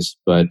recognize,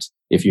 but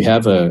if you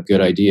have a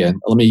good idea,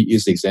 let me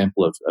use the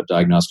example of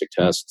diagnostic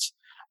tests.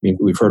 I mean,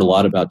 we've heard a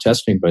lot about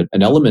testing, but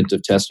an element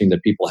of testing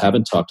that people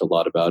haven't talked a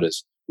lot about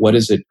is what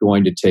is it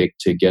going to take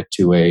to get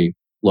to a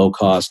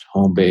low-cost,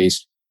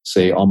 home-based,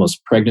 say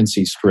almost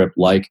pregnancy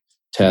strip-like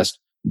test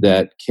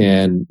that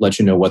can let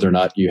you know whether or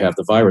not you have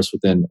the virus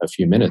within a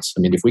few minutes. I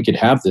mean, if we could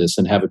have this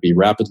and have it be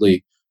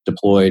rapidly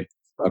deployed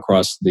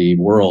across the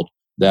world,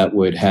 that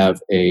would have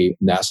a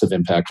massive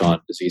impact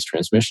on disease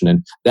transmission.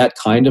 And that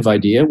kind of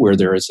idea where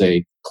there is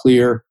a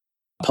clear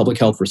public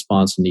health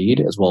response need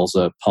as well as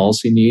a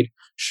policy need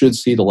should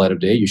see the light of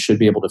day. You should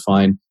be able to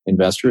find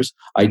investors.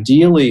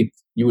 Ideally,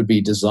 you would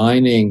be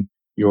designing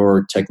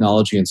your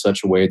technology in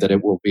such a way that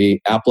it will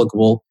be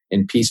applicable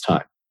in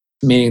peacetime,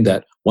 meaning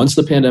that once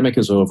the pandemic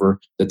is over,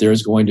 that there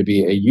is going to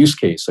be a use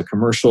case, a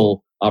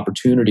commercial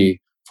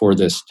opportunity for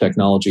this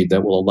technology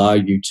that will allow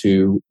you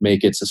to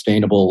make it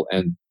sustainable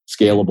and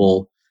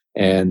scalable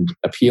and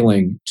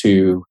appealing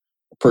to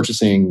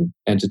purchasing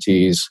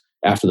entities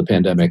after the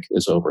pandemic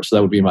is over. So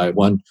that would be my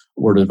one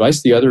word of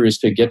advice. The other is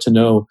to get to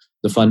know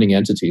the funding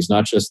entities,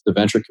 not just the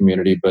venture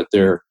community, but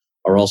there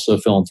are also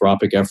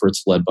philanthropic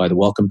efforts led by the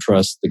Wellcome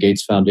Trust, the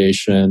Gates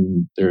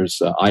Foundation. There's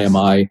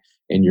IMI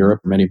in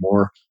Europe, many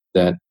more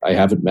that I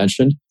haven't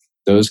mentioned.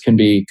 Those can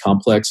be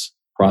complex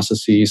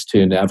processes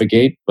to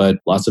navigate, but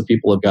lots of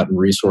people have gotten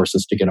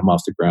resources to get them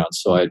off the ground.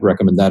 So I'd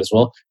recommend that as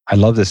well. I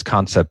love this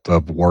concept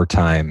of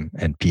wartime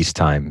and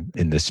peacetime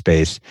in this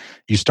space.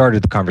 You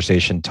started the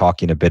conversation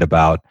talking a bit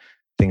about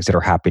things that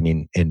are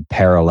happening in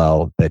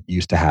parallel that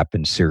used to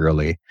happen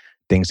serially,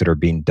 things that are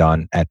being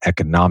done at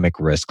economic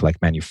risk, like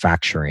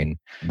manufacturing,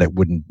 that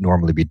wouldn't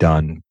normally be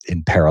done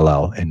in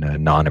parallel in a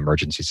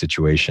non-emergency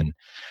situation.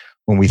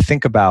 When we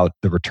think about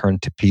the return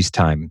to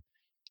peacetime,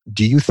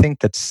 do you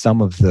think that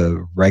some of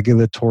the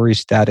regulatory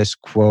status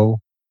quo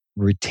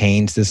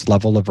retains this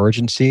level of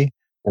urgency,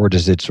 or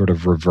does it sort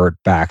of revert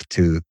back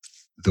to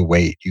the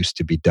way it used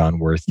to be done,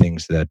 where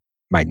things that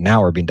might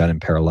now are being done in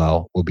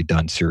parallel will be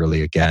done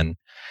serially again?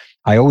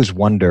 I always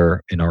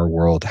wonder in our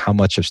world how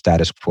much of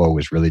status quo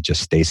is really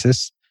just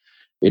stasis.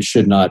 It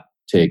should not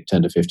take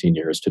 10 to 15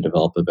 years to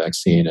develop a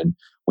vaccine. And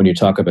when you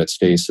talk about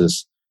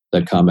stasis,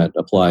 that comment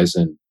applies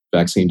in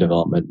vaccine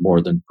development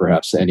more than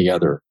perhaps any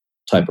other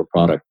type of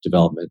product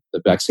development.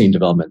 The vaccine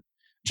development,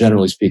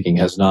 generally speaking,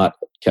 has not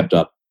kept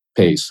up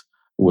pace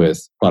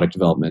with product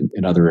development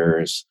in other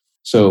areas.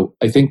 So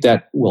I think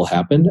that will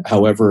happen.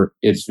 However,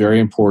 it's very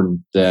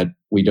important that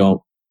we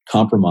don't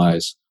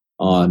compromise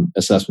on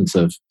assessments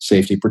of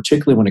safety,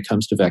 particularly when it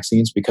comes to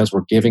vaccines, because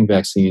we're giving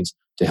vaccines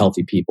to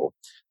healthy people.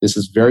 This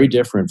is very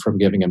different from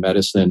giving a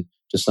medicine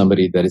to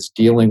somebody that is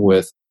dealing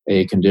with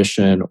a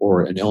condition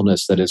or an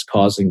illness that is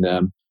causing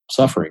them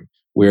suffering,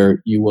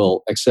 where you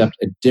will accept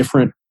a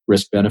different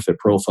risk-benefit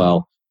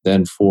profile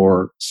than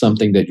for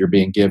something that you're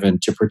being given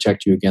to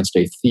protect you against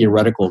a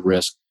theoretical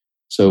risk.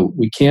 So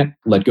we can't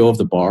let go of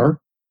the bar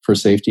for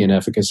safety and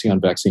efficacy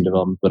on vaccine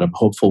development, but I'm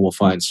hopeful we'll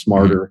find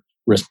smarter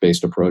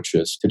risk-based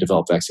approaches to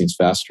develop vaccines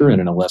faster and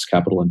in a less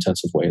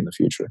capital-intensive way in the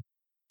future.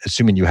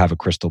 Assuming you have a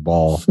crystal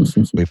ball,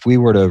 if we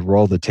were to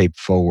roll the tape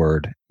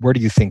forward, where do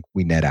you think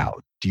we net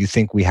out? Do you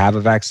think we have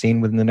a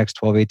vaccine within the next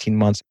 12, 18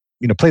 months?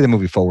 Play the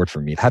movie forward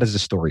for me. How does the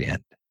story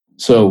end?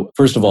 So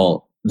first of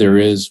all, there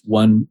is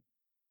one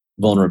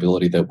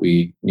vulnerability that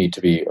we need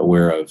to be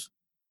aware of.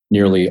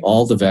 Nearly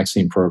all the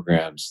vaccine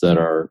programs that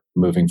are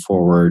moving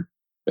forward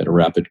at a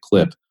rapid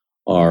clip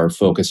are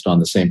focused on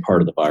the same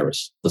part of the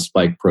virus, the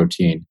spike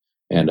protein,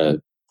 and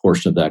a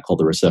portion of that called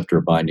the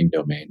receptor binding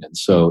domain. And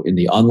so in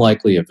the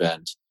unlikely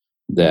event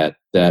that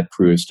that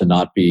proves to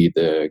not be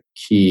the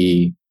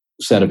key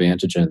set of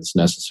antigens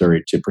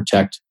necessary to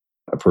protect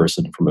a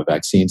person from a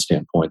vaccine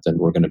standpoint, then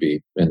we're going to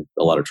be in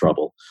a lot of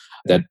trouble.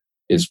 That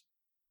is,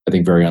 I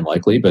think, very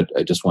unlikely, but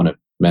I just want to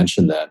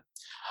mention that.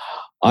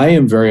 I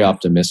am very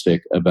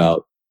optimistic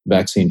about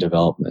vaccine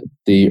development.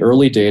 The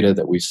early data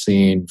that we've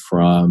seen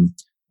from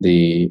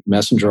the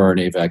messenger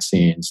RNA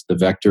vaccines, the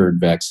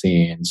vectored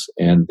vaccines,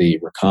 and the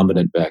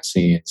recombinant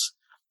vaccines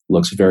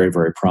looks very,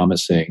 very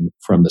promising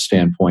from the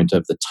standpoint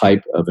of the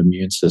type of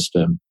immune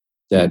system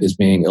that is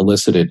being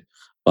elicited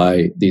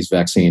by these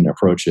vaccine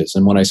approaches.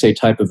 And when I say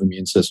type of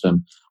immune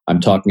system, I'm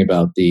talking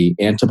about the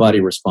antibody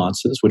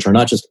responses, which are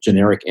not just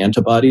generic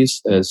antibodies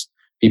as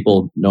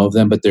people know of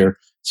them, but they're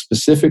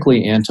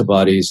specifically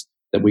antibodies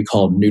that we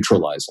call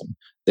neutralizing.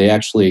 They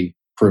actually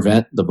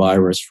prevent the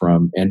virus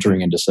from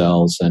entering into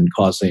cells and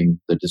causing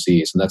the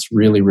disease. And that's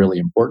really, really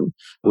important.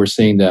 We're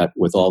seeing that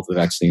with all the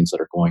vaccines that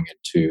are going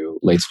into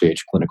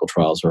late-stage clinical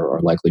trials or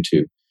are likely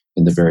to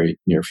in the very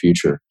near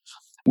future.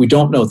 We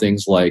don't know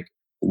things like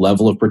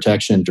level of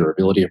protection,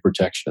 durability of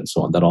protection, and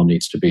so on. That all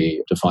needs to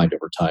be defined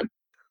over time.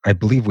 I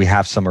believe we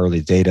have some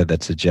early data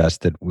that suggests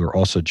that we're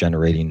also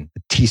generating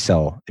a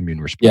T-cell immune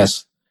response.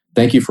 Yes.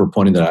 Thank you for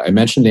pointing that out. I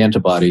mentioned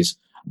antibodies,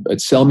 but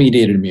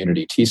cell-mediated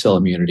immunity, T-cell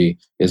immunity,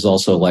 is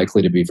also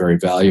likely to be very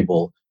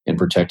valuable in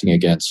protecting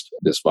against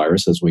this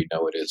virus, as we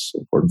know it is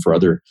important for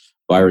other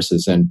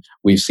viruses. And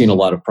we've seen a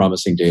lot of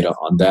promising data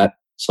on that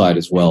side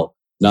as well.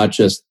 Not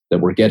just that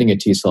we're getting a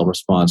T-cell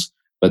response,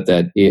 but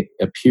that it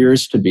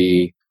appears to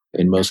be,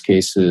 in most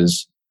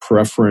cases,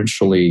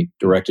 preferentially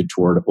directed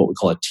toward what we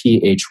call a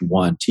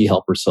Th1, T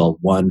helper cell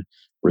 1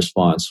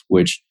 response,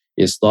 which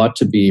is thought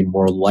to be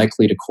more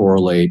likely to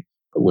correlate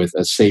with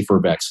a safer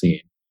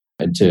vaccine.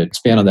 And to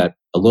expand on that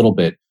a little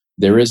bit,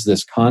 there is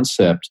this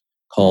concept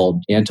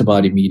called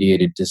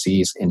antibody-mediated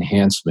disease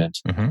enhancement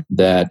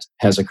that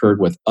has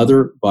occurred with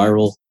other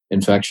viral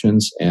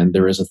infections, and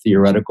there is a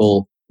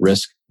theoretical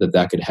risk that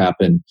that could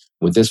happen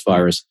with this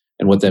virus.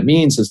 And what that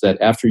means is that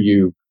after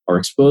you are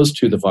exposed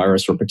to the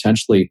virus or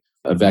potentially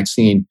a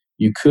vaccine,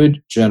 you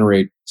could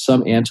generate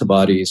some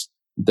antibodies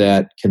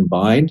that can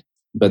bind,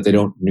 but they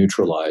don't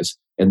neutralize.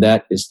 And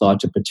that is thought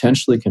to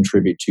potentially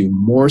contribute to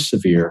more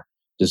severe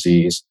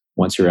disease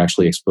once you're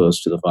actually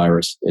exposed to the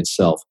virus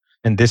itself.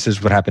 And this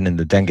is what happened in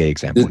the dengue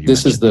example.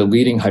 This is the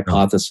leading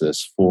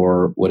hypothesis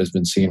for what has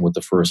been seen with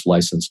the first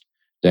licensed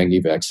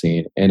dengue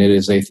vaccine. And it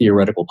is a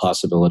theoretical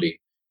possibility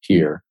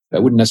here. I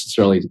wouldn't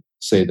necessarily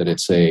say that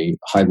it's a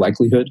high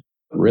likelihood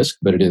risk,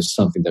 but it is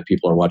something that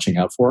people are watching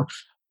out for.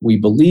 We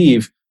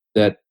believe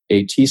that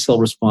a T cell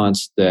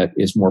response that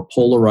is more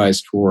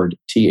polarized toward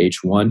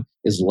Th1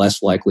 is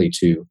less likely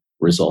to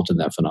result in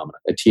that phenomenon.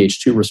 A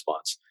Th2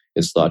 response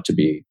is thought to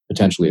be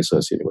potentially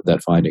associated with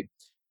that finding.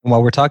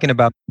 While we're talking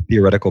about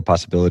theoretical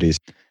possibilities,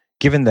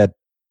 given that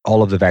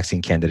all of the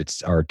vaccine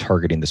candidates are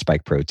targeting the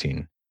spike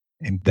protein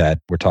and that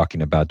we're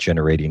talking about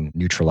generating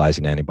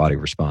neutralizing antibody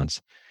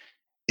response,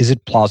 is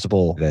it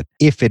plausible that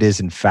if it is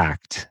in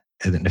fact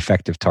an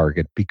effective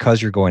target,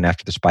 because you're going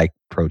after the spike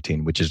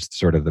protein, which is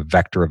sort of the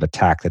vector of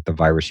attack that the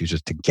virus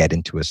uses to get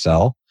into a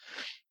cell,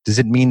 does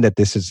it mean that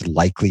this is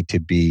likely to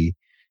be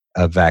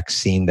a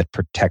vaccine that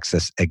protects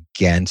us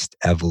against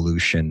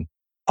evolution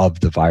of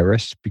the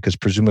virus? Because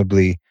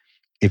presumably,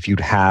 if you'd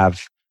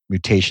have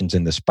mutations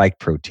in the spike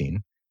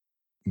protein,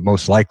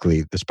 most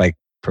likely the spike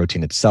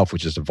protein itself,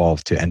 which has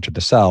evolved to enter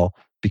the cell,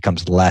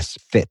 becomes less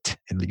fit.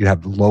 And you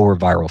have lower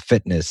viral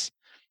fitness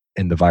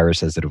in the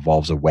virus as it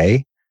evolves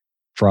away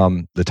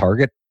from the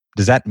target.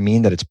 Does that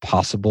mean that it's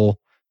possible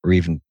or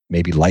even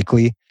maybe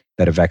likely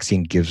that a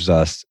vaccine gives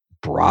us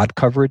broad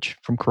coverage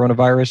from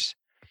coronavirus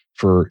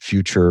for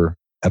future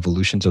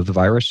evolutions of the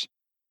virus?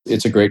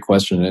 It's a great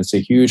question. And it's a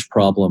huge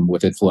problem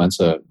with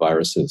influenza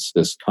viruses,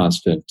 this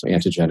constant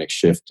antigenic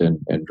shift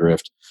and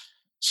drift.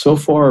 So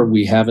far,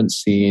 we haven't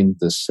seen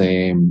the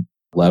same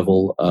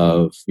level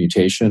of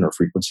mutation or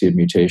frequency of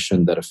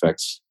mutation that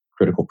affects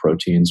critical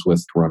proteins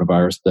with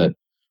coronavirus that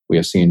we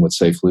have seen with,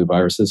 say, flu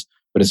viruses.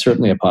 But it's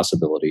certainly a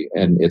possibility.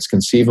 And it's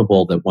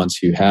conceivable that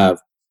once you have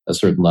a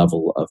certain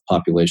level of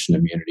population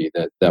immunity,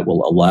 that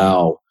will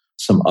allow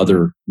some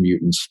other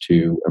mutants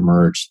to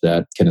emerge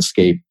that can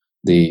escape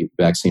the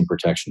vaccine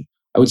protection.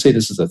 I would say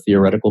this is a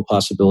theoretical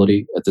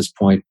possibility at this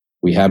point.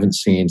 We haven't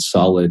seen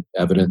solid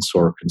evidence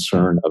or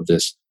concern of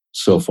this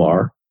so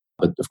far.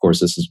 But of course,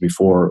 this is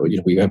before,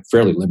 we have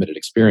fairly limited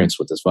experience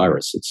with this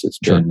virus. It's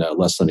Sure. been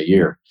less than a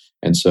year.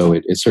 And so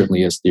it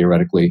certainly is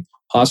theoretically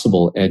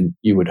possible. And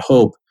you would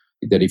hope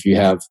that if you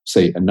have,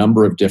 say, a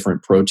number of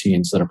different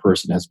proteins that a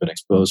person has been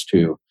exposed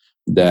to,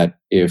 that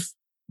if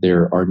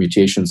there are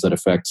mutations that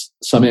affect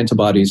some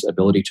antibodies'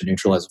 ability to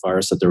neutralize the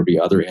virus, that there would be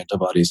other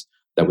antibodies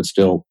that would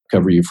still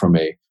cover you from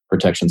a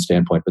protection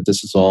standpoint. But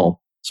this is all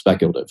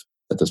speculative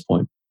at this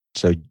point.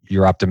 So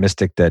you're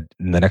optimistic that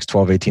in the next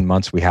 12, 18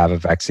 months, we have a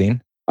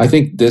vaccine? I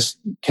think this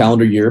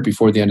calendar year,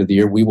 before the end of the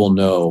year, we will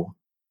know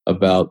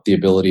about the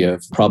ability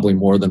of probably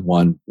more than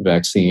one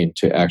vaccine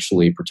to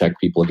actually protect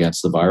people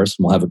against the virus.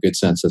 And we'll have a good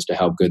sense as to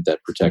how good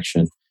that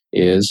protection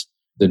is.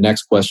 The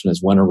next question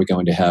is, when are we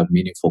going to have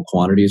meaningful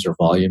quantities or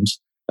volumes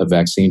of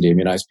vaccine to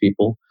immunize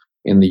people?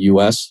 In the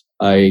US,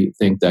 I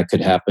think that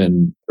could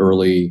happen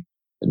early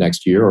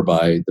next year or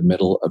by the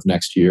middle of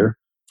next year.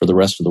 For the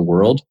rest of the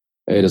world,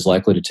 it is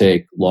likely to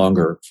take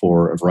longer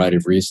for a variety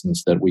of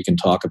reasons that we can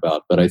talk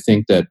about. But I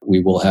think that we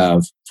will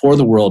have, for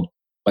the world,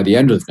 by the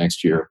end of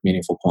next year,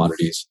 meaningful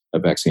quantities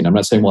of vaccine. I'm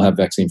not saying we'll have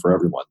vaccine for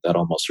everyone. That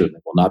almost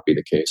certainly will not be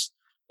the case.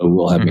 But we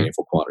will have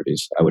meaningful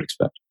quantities, I would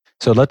expect.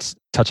 So let's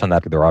touch on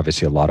that. There are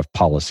obviously a lot of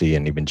policy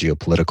and even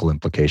geopolitical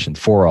implications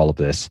for all of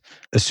this.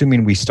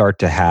 Assuming we start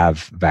to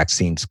have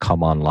vaccines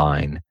come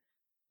online,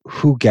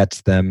 who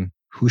gets them?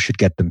 Who should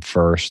get them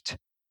first?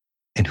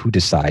 And who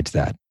decides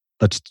that?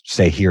 Let's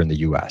say here in the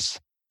US.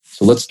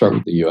 So let's start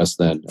with the US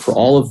then. For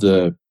all of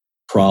the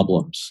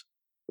problems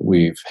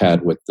we've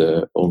had with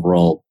the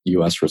overall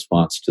US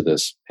response to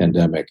this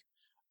pandemic,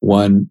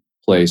 one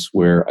place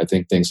where I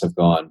think things have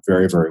gone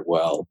very, very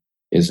well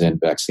is in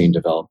vaccine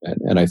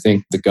development. And I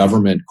think the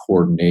government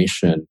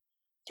coordination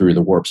through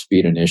the Warp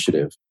Speed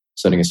Initiative,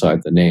 setting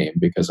aside the name,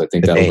 because I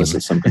think that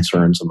elicits some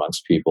concerns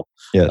amongst people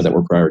that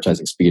we're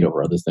prioritizing speed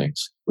over other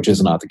things, which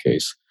is not the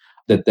case.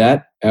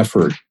 That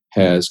effort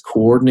has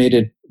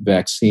coordinated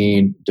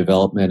vaccine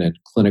development and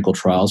clinical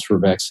trials for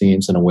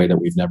vaccines in a way that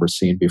we've never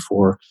seen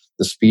before.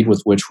 The speed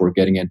with which we're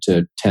getting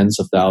into tens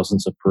of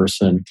thousands of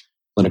person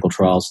clinical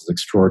trials is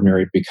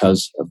extraordinary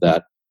because of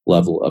that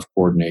level of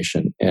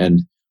coordination.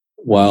 And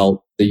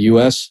while the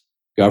US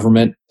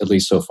government, at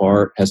least so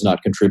far, has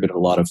not contributed a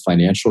lot of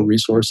financial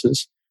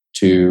resources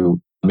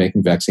to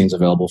making vaccines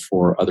available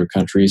for other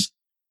countries,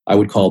 I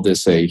would call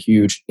this a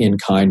huge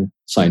in-kind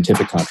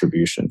scientific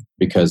contribution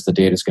because the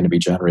data is going to be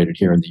generated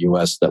here in the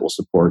US that will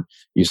support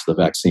use of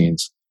the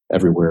vaccines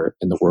everywhere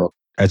in the world.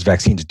 As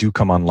vaccines do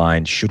come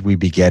online, should we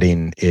be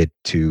getting it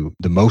to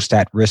the most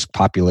at-risk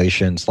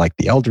populations like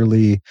the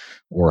elderly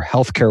or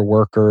healthcare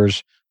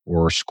workers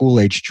or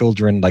school-age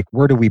children? Like,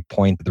 where do we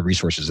point the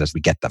resources as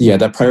we get them? Yeah,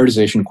 that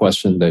prioritization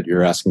question that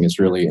you're asking is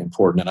really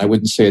important. And I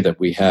wouldn't say that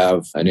we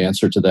have an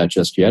answer to that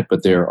just yet,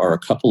 but there are a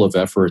couple of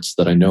efforts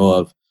that I know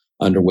of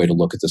underway to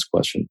look at this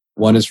question.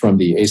 One is from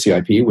the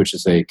ACIP, which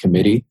is a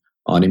committee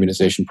on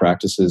immunization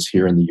practices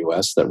here in the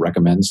US that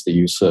recommends the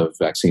use of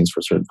vaccines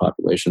for certain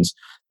populations.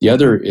 The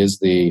other is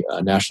the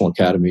National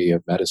Academy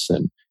of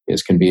Medicine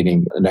is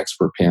convening an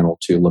expert panel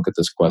to look at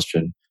this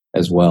question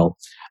as well.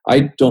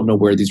 I don't know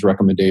where these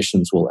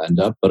recommendations will end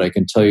up, but I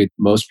can tell you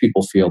most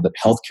people feel that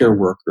healthcare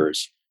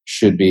workers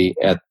should be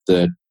at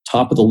the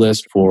top of the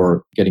list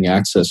for getting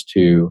access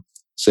to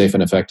safe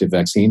and effective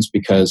vaccines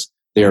because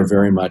they are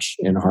very much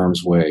in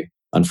harm's way.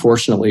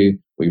 Unfortunately,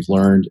 we've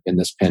learned in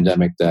this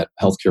pandemic that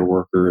healthcare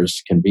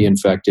workers can be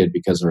infected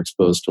because they're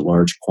exposed to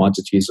large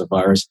quantities of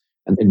virus.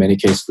 And in many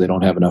cases, they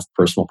don't have enough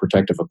personal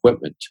protective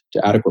equipment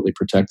to adequately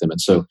protect them. And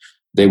so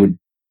they would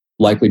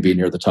likely be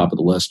near the top of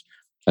the list.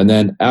 And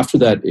then after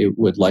that, it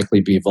would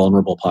likely be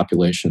vulnerable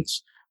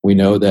populations. We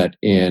know that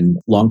in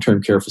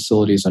long-term care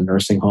facilities and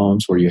nursing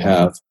homes where you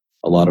have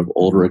a lot of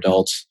older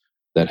adults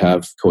that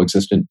have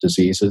coexistent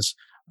diseases,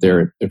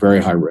 they're at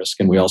very high risk.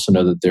 And we also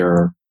know that there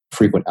are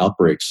frequent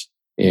outbreaks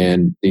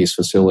in these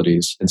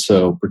facilities. And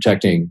so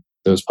protecting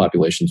those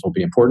populations will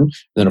be important.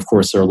 Then, of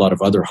course, there are a lot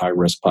of other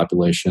high-risk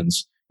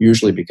populations,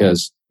 usually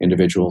because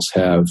individuals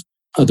have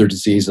other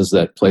diseases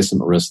that place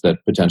them at risk that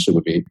potentially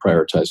would be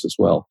prioritized as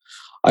well.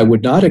 I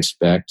would not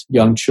expect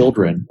young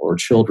children or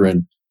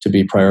children to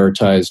be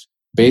prioritized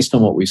based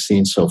on what we've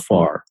seen so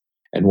far.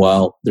 And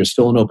while there's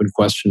still an open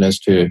question as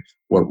to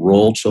what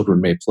role children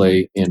may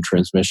play in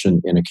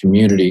transmission in a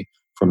community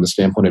from the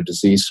standpoint of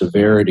disease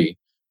severity,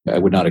 I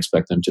would not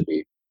expect them to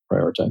be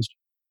prioritized.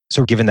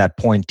 So given that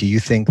point, do you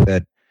think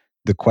that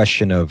the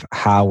question of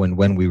how and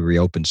when we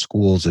reopen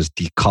schools is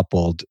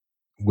decoupled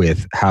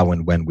with how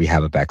and when we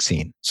have a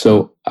vaccine?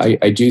 So I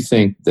do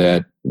think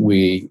that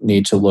we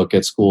need to look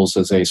at schools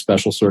as a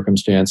special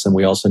circumstance, and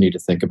we also need to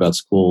think about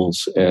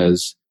schools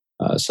as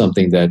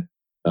something that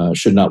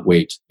should not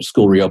wait.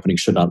 School reopening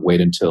should not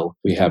wait until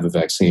we have a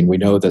vaccine. We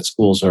know that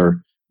schools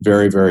are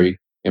very, very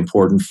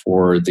important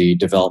for the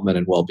development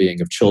and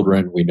well-being of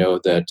children. We know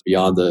that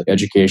beyond the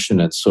education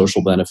and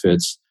social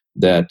benefits,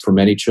 that for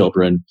many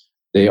children,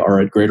 they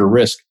are at greater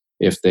risk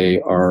if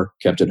they are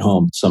kept at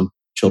home. Some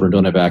children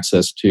don't have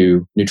access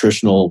to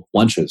nutritional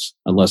lunches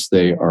unless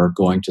they are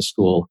going to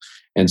school.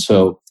 And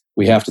so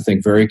we have to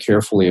think very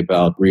carefully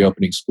about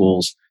reopening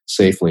schools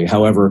safely.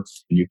 However,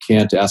 you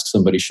can't ask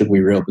somebody, should we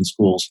reopen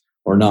schools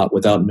or not,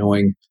 without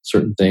knowing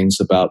certain things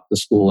about the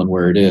school and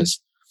where it is.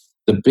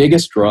 The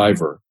biggest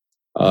driver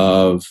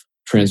of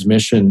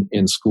transmission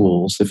in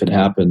schools, if it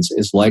happens,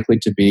 is likely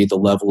to be the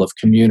level of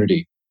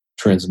community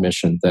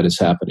transmission that is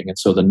happening. And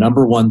so the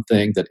number one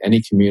thing that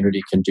any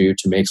community can do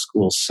to make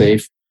schools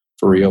safe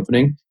for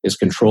reopening is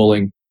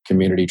controlling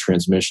community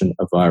transmission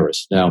of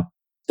virus. Now,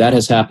 that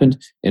has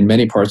happened in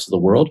many parts of the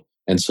world,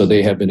 and so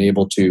they have been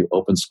able to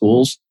open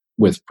schools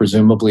with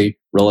presumably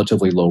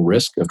relatively low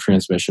risk of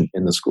transmission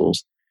in the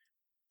schools.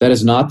 That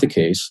is not the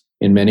case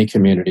in many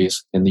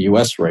communities in the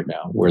US right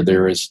now, where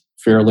there is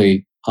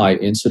fairly high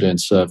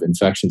incidence of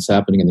infections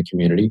happening in the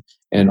community,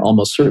 and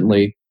almost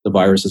certainly the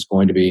virus is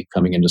going to be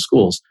coming into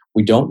schools.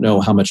 We don't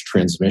know how much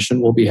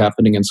transmission will be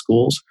happening in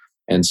schools.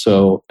 And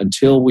so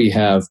until we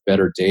have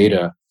better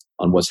data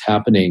on what's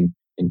happening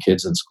in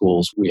kids in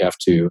schools, we have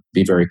to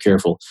be very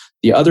careful.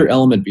 The other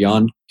element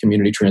beyond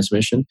community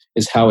transmission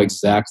is how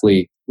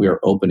exactly we are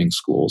opening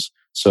schools.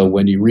 So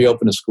when you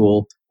reopen a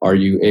school, are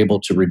you able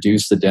to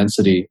reduce the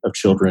density of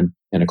children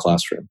in a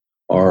classroom?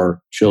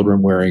 Are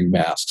children wearing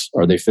masks?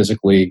 Are they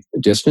physically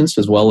distanced,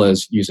 as well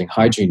as using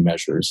hygiene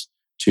measures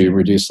to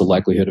reduce the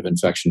likelihood of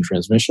infection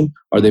transmission?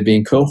 Are they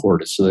being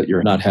cohorted so that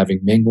you're not having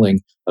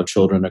mingling of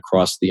children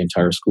across the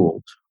entire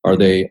school? Are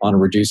they on a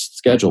reduced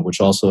schedule,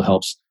 which also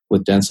helps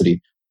with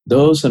density?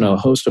 Those and a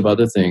host of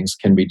other things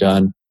can be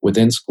done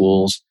within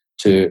schools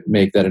to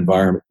make that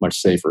environment much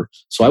safer.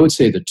 So I would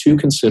say the two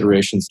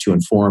considerations to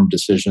inform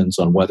decisions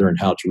on whether and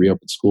how to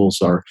reopen schools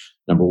are,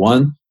 number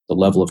one, the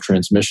level of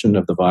transmission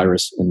of the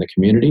virus in the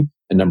community,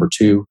 and number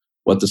two,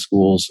 what the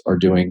schools are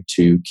doing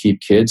to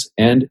keep kids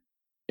and,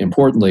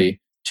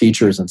 importantly,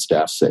 teachers and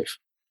staff safe.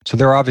 So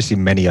there are obviously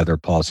many other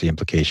policy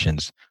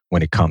implications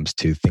when it comes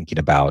to thinking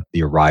about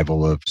the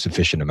arrival of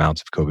sufficient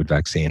amounts of COVID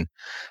vaccine.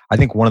 I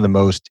think one of the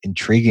most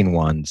intriguing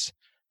ones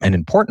and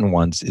important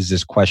ones is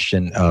this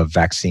question of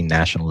vaccine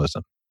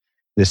nationalism.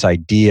 This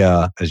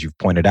idea, as you've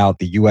pointed out,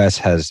 the US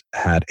has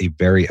had a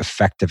very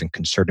effective and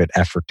concerted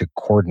effort to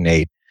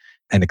coordinate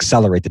and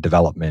accelerate the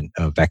development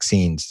of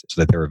vaccines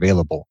so that they're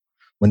available.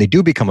 When they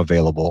do become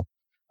available,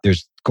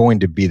 there's going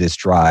to be this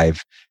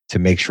drive to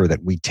make sure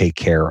that we take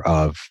care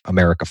of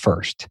America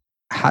first.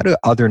 How do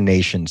other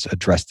nations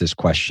address this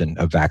question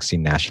of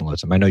vaccine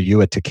nationalism? I know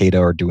you at Takeda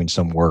are doing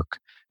some work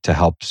to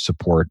help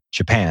support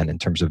Japan in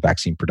terms of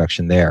vaccine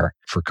production there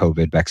for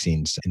COVID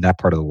vaccines in that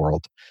part of the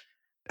world.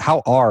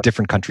 How are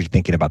different countries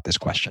thinking about this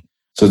question?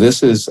 So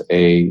this is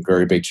a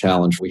very big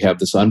challenge. We have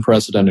this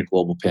unprecedented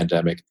global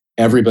pandemic.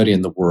 Everybody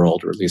in the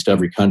world, or at least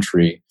every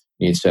country,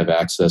 needs to have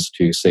access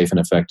to safe and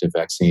effective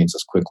vaccines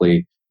as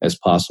quickly as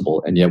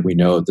possible. And yet we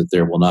know that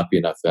there will not be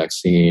enough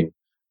vaccine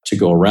to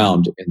go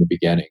around in the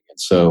beginning. And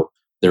so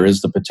there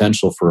is the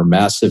potential for a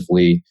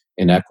massively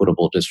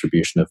inequitable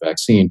distribution of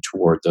vaccine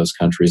toward those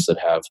countries that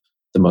have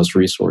the most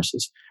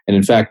resources. And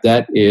in fact,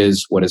 that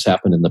is what has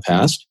happened in the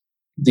past.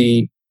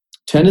 The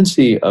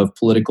tendency of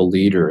political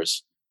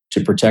leaders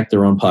to protect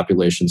their own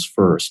populations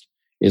first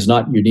is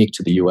not unique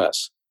to the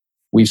US.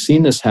 We've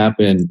seen this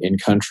happen in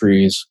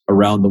countries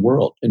around the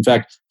world. In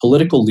fact,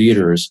 political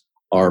leaders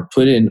are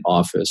put in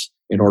office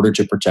in order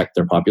to protect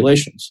their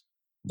populations.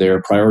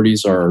 Their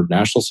priorities are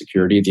national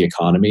security, the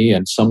economy,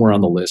 and somewhere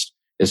on the list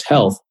is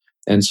health.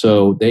 And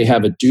so they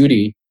have a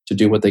duty to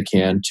do what they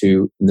can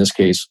to, in this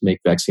case, make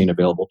vaccine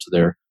available to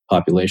their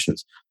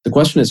populations. The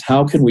question is,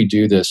 how can we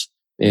do this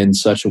in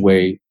such a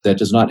way that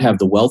does not have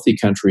the wealthy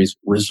countries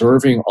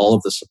reserving all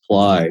of the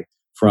supply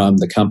from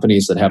the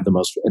companies that have the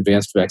most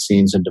advanced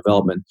vaccines in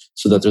development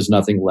so that there's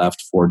nothing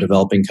left for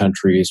developing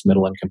countries,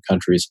 middle income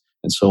countries,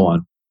 and so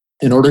on.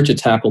 In order to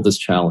tackle this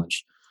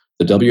challenge,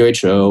 the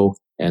WHO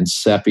and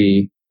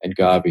CEPI and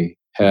Gavi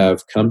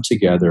have come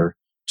together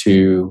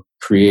to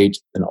create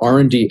an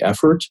R&D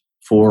effort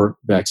for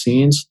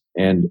vaccines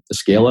and the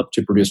scale up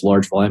to produce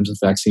large volumes of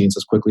vaccines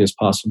as quickly as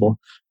possible,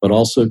 but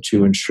also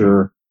to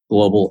ensure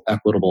global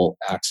equitable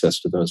access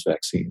to those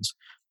vaccines.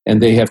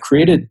 And they have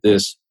created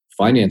this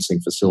financing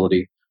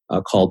facility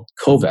called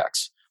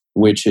COVAX,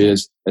 which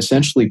is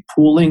essentially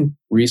pooling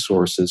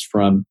resources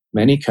from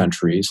many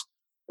countries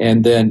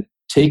and then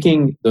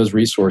taking those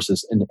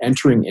resources and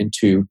entering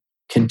into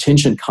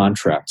contingent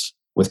contracts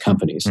with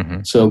companies.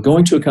 Mm-hmm. So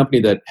going to a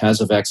company that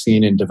has a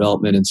vaccine in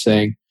development and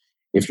saying,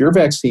 if your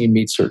vaccine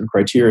meets certain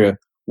criteria,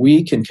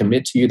 we can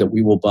commit to you that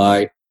we will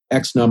buy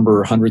X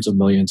number, hundreds of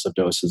millions of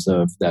doses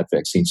of that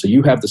vaccine. So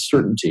you have the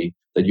certainty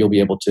that you'll be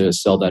able to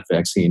sell that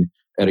vaccine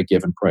at a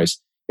given price.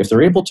 If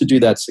they're able to do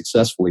that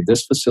successfully,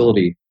 this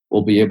facility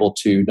will be able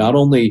to not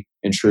only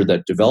ensure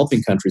that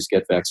developing countries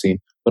get vaccine,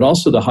 but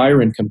also the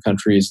higher income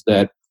countries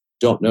that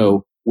don't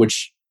know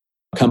which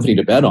company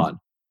to bet on.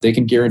 They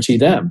can guarantee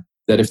them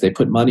that if they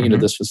put money into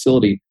this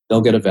facility,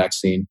 they'll get a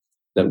vaccine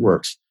that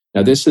works.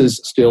 Now, this is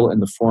still in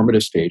the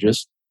formative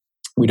stages.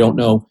 We don't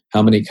know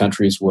how many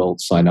countries will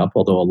sign up,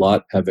 although a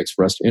lot have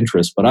expressed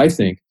interest. But I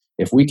think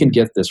if we can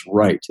get this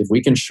right, if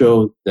we can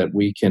show that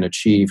we can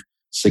achieve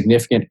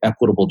significant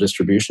equitable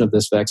distribution of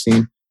this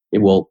vaccine,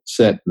 it will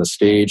set the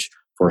stage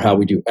for how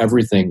we do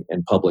everything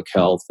in public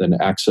health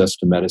and access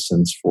to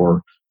medicines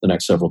for the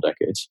next several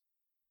decades.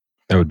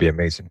 That would be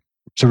amazing.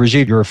 So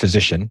Rajiv, you're a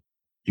physician.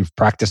 You've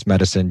practiced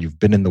medicine. You've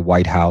been in the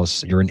White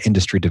House. You're in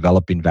industry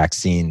developing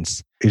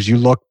vaccines. As you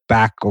look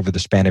back over the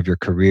span of your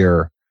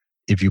career,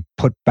 if you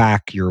put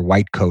back your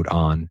white coat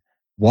on,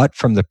 what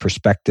from the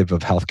perspective of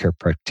healthcare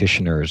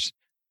practitioners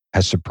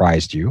has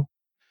surprised you?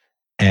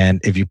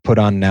 And if you put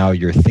on now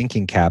your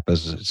thinking cap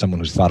as someone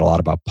who's thought a lot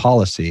about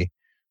policy,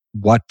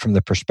 what from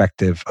the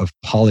perspective of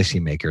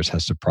policymakers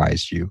has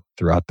surprised you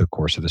throughout the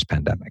course of this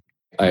pandemic?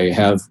 I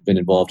have been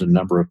involved in a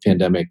number of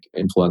pandemic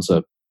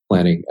influenza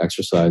planning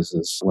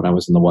exercises when I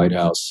was in the White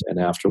House and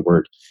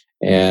afterward.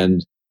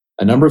 And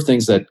a number of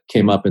things that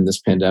came up in this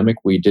pandemic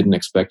we didn't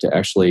expect to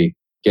actually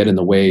get in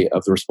the way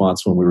of the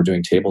response when we were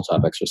doing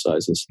tabletop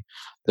exercises.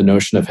 The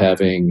notion of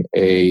having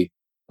a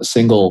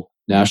single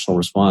national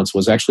response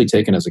was actually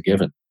taken as a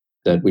given,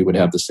 that we would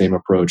have the same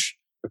approach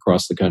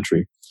across the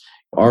country.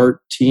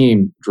 Our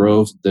team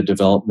drove the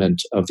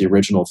development of the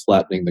original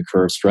flattening the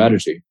curve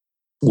strategy,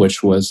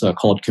 which was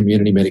called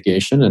community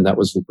mitigation, and that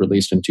was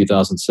released in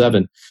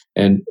 2007.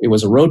 And it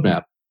was a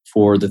roadmap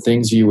for the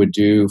things you would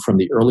do from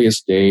the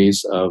earliest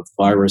days of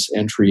virus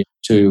entry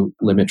to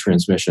limit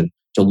transmission,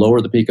 to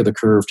lower the peak of the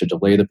curve, to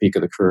delay the peak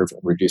of the curve,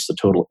 and reduce the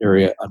total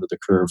area under the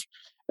curve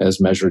as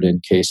measured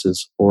in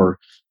cases or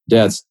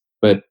deaths.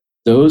 But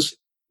those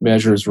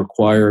measures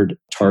required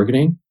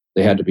targeting,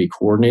 they had to be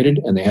coordinated,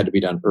 and they had to be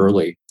done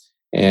early.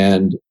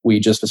 And we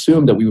just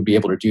assumed that we would be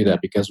able to do that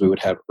because we would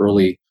have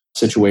early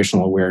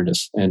situational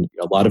awareness. And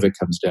a lot of it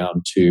comes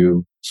down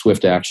to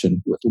swift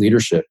action with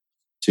leadership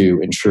to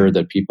ensure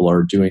that people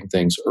are doing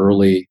things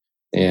early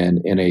and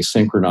in a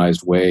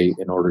synchronized way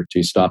in order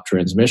to stop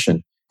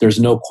transmission. There's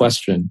no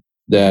question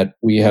that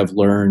we have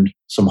learned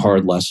some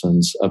hard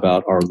lessons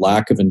about our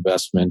lack of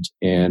investment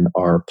in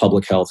our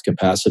public health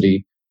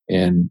capacity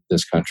in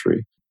this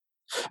country.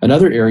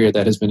 Another area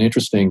that has been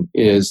interesting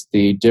is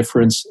the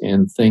difference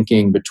in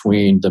thinking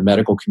between the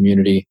medical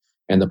community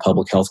and the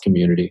public health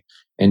community.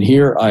 And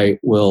here I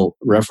will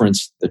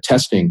reference the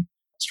testing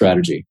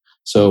strategy.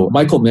 So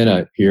Michael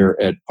Mina here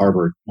at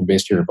Harvard, I'm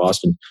based here in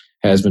Boston,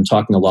 has been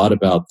talking a lot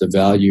about the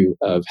value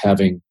of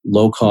having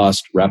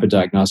low-cost rapid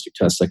diagnostic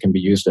tests that can be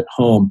used at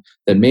home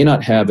that may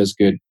not have as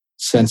good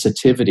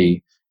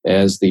sensitivity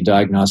as the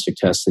diagnostic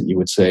tests that you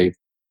would say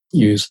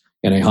use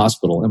in a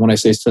hospital. And when I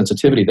say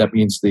sensitivity, that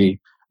means the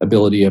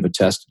ability of a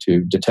test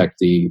to detect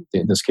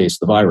in this case,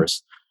 the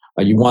virus.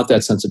 You want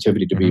that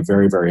sensitivity to be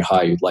very, very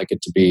high. You'd like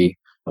it to be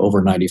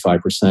over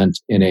 95%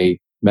 in a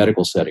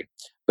medical setting.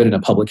 But in a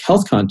public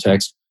health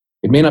context,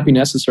 it may not be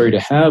necessary to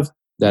have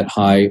that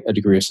high a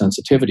degree of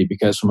sensitivity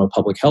because from a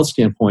public health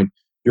standpoint,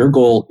 your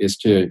goal is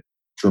to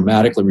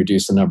dramatically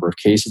reduce the number of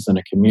cases in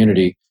a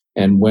community.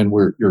 And when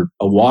you're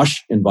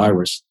awash in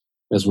virus,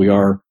 as we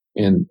are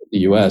in the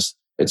US,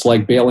 it's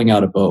like bailing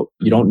out a boat.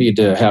 You don't need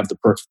to have the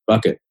perfect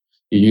bucket.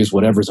 You use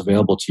whatever's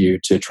available to you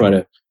to try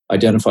to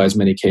identify as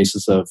many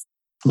cases of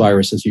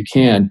virus as you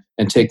can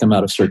and take them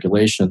out of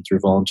circulation through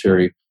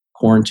voluntary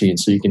quarantine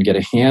so you can get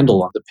a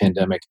handle on the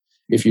pandemic.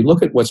 If you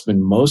look at what's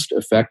been most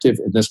effective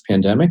in this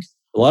pandemic,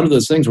 a lot of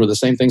those things were the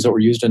same things that were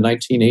used in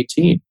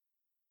 1918.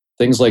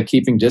 Things like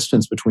keeping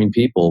distance between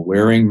people,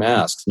 wearing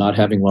masks, not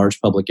having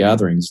large public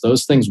gatherings.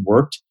 Those things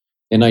worked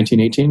in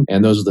 1918,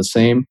 and those are the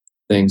same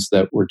things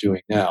that we're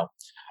doing now.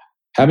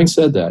 Having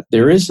said that,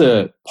 there is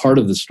a part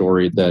of the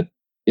story that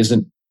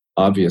isn't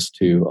obvious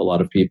to a lot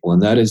of people,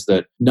 and that is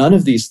that none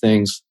of these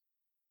things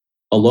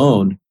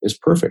alone is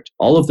perfect.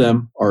 All of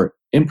them are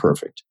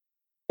imperfect.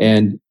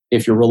 And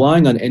if you're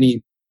relying on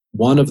any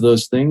one of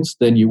those things,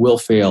 then you will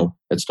fail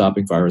at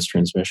stopping virus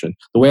transmission.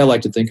 The way I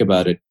like to think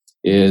about it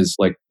is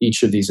like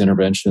each of these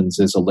interventions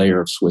is a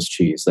layer of Swiss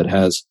cheese that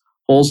has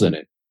holes in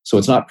it. So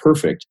it's not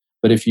perfect.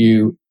 But if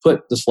you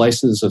put the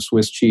slices of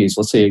Swiss cheese,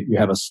 let's say you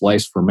have a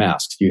slice for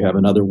masks, you have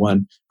another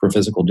one for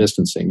physical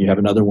distancing, you have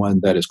another one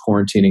that is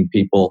quarantining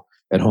people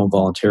at home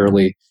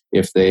voluntarily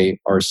if they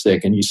are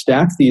sick, and you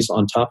stack these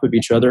on top of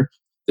each other,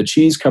 the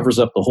cheese covers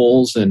up the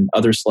holes in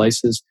other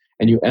slices,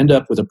 and you end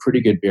up with a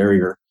pretty good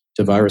barrier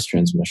to virus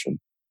transmission.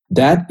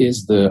 That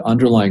is the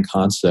underlying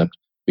concept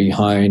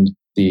behind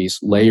these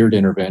layered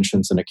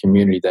interventions in a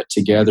community that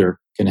together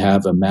can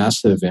have a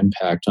massive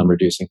impact on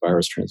reducing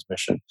virus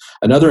transmission.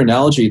 Another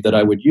analogy that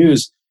I would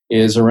use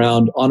is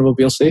around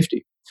automobile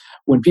safety.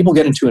 When people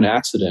get into an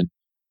accident,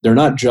 they're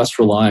not just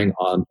relying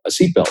on a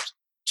seatbelt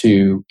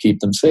to keep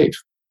them safe.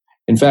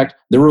 In fact,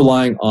 they're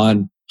relying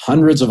on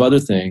hundreds of other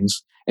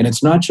things. And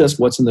it's not just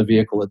what's in the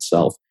vehicle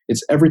itself.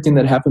 It's everything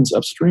that happens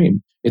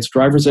upstream. It's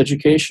driver's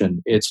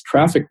education. It's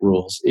traffic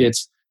rules.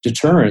 It's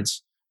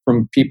deterrence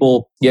from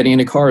people getting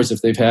into cars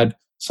if they've had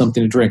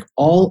something to drink.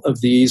 All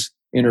of these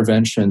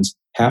interventions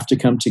have to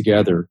come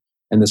together.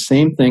 And the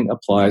same thing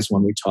applies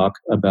when we talk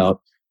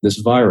about this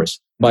virus.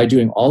 By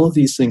doing all of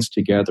these things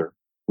together,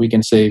 we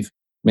can save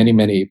many,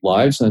 many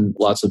lives and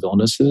lots of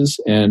illnesses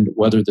and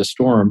weather the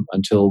storm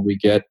until we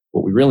get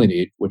what we really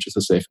need, which is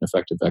a safe and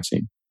effective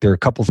vaccine. There are a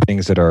couple of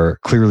things that are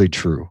clearly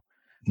true.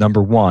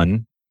 Number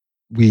one,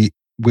 we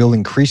will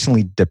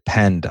increasingly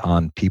depend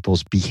on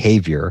people's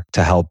behavior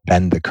to help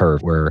bend the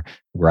curve, where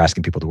we're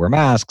asking people to wear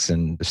masks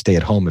and stay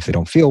at home if they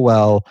don't feel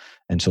well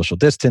and social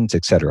distance,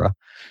 et cetera.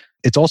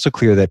 It's also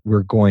clear that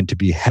we're going to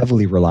be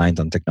heavily reliant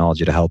on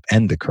technology to help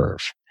end the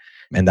curve.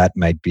 And that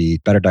might be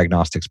better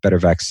diagnostics, better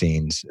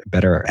vaccines,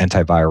 better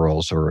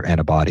antivirals or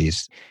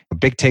antibodies. A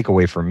big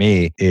takeaway for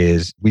me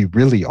is we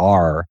really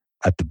are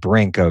at the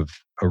brink of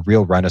a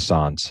real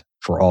renaissance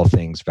for all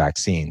things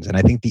vaccines. And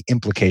I think the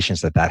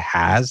implications that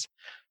has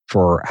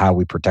for how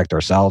we protect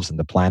ourselves and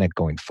the planet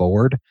going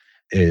forward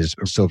is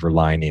a silver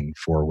lining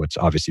for what's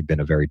obviously been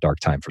a very dark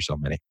time for so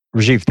many.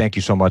 Rajiv, thank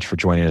you so much for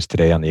joining us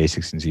today on the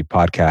A16Z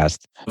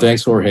podcast.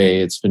 Thanks,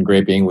 Jorge. It's been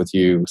great being with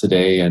you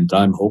today, and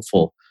I'm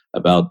hopeful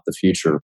about the future.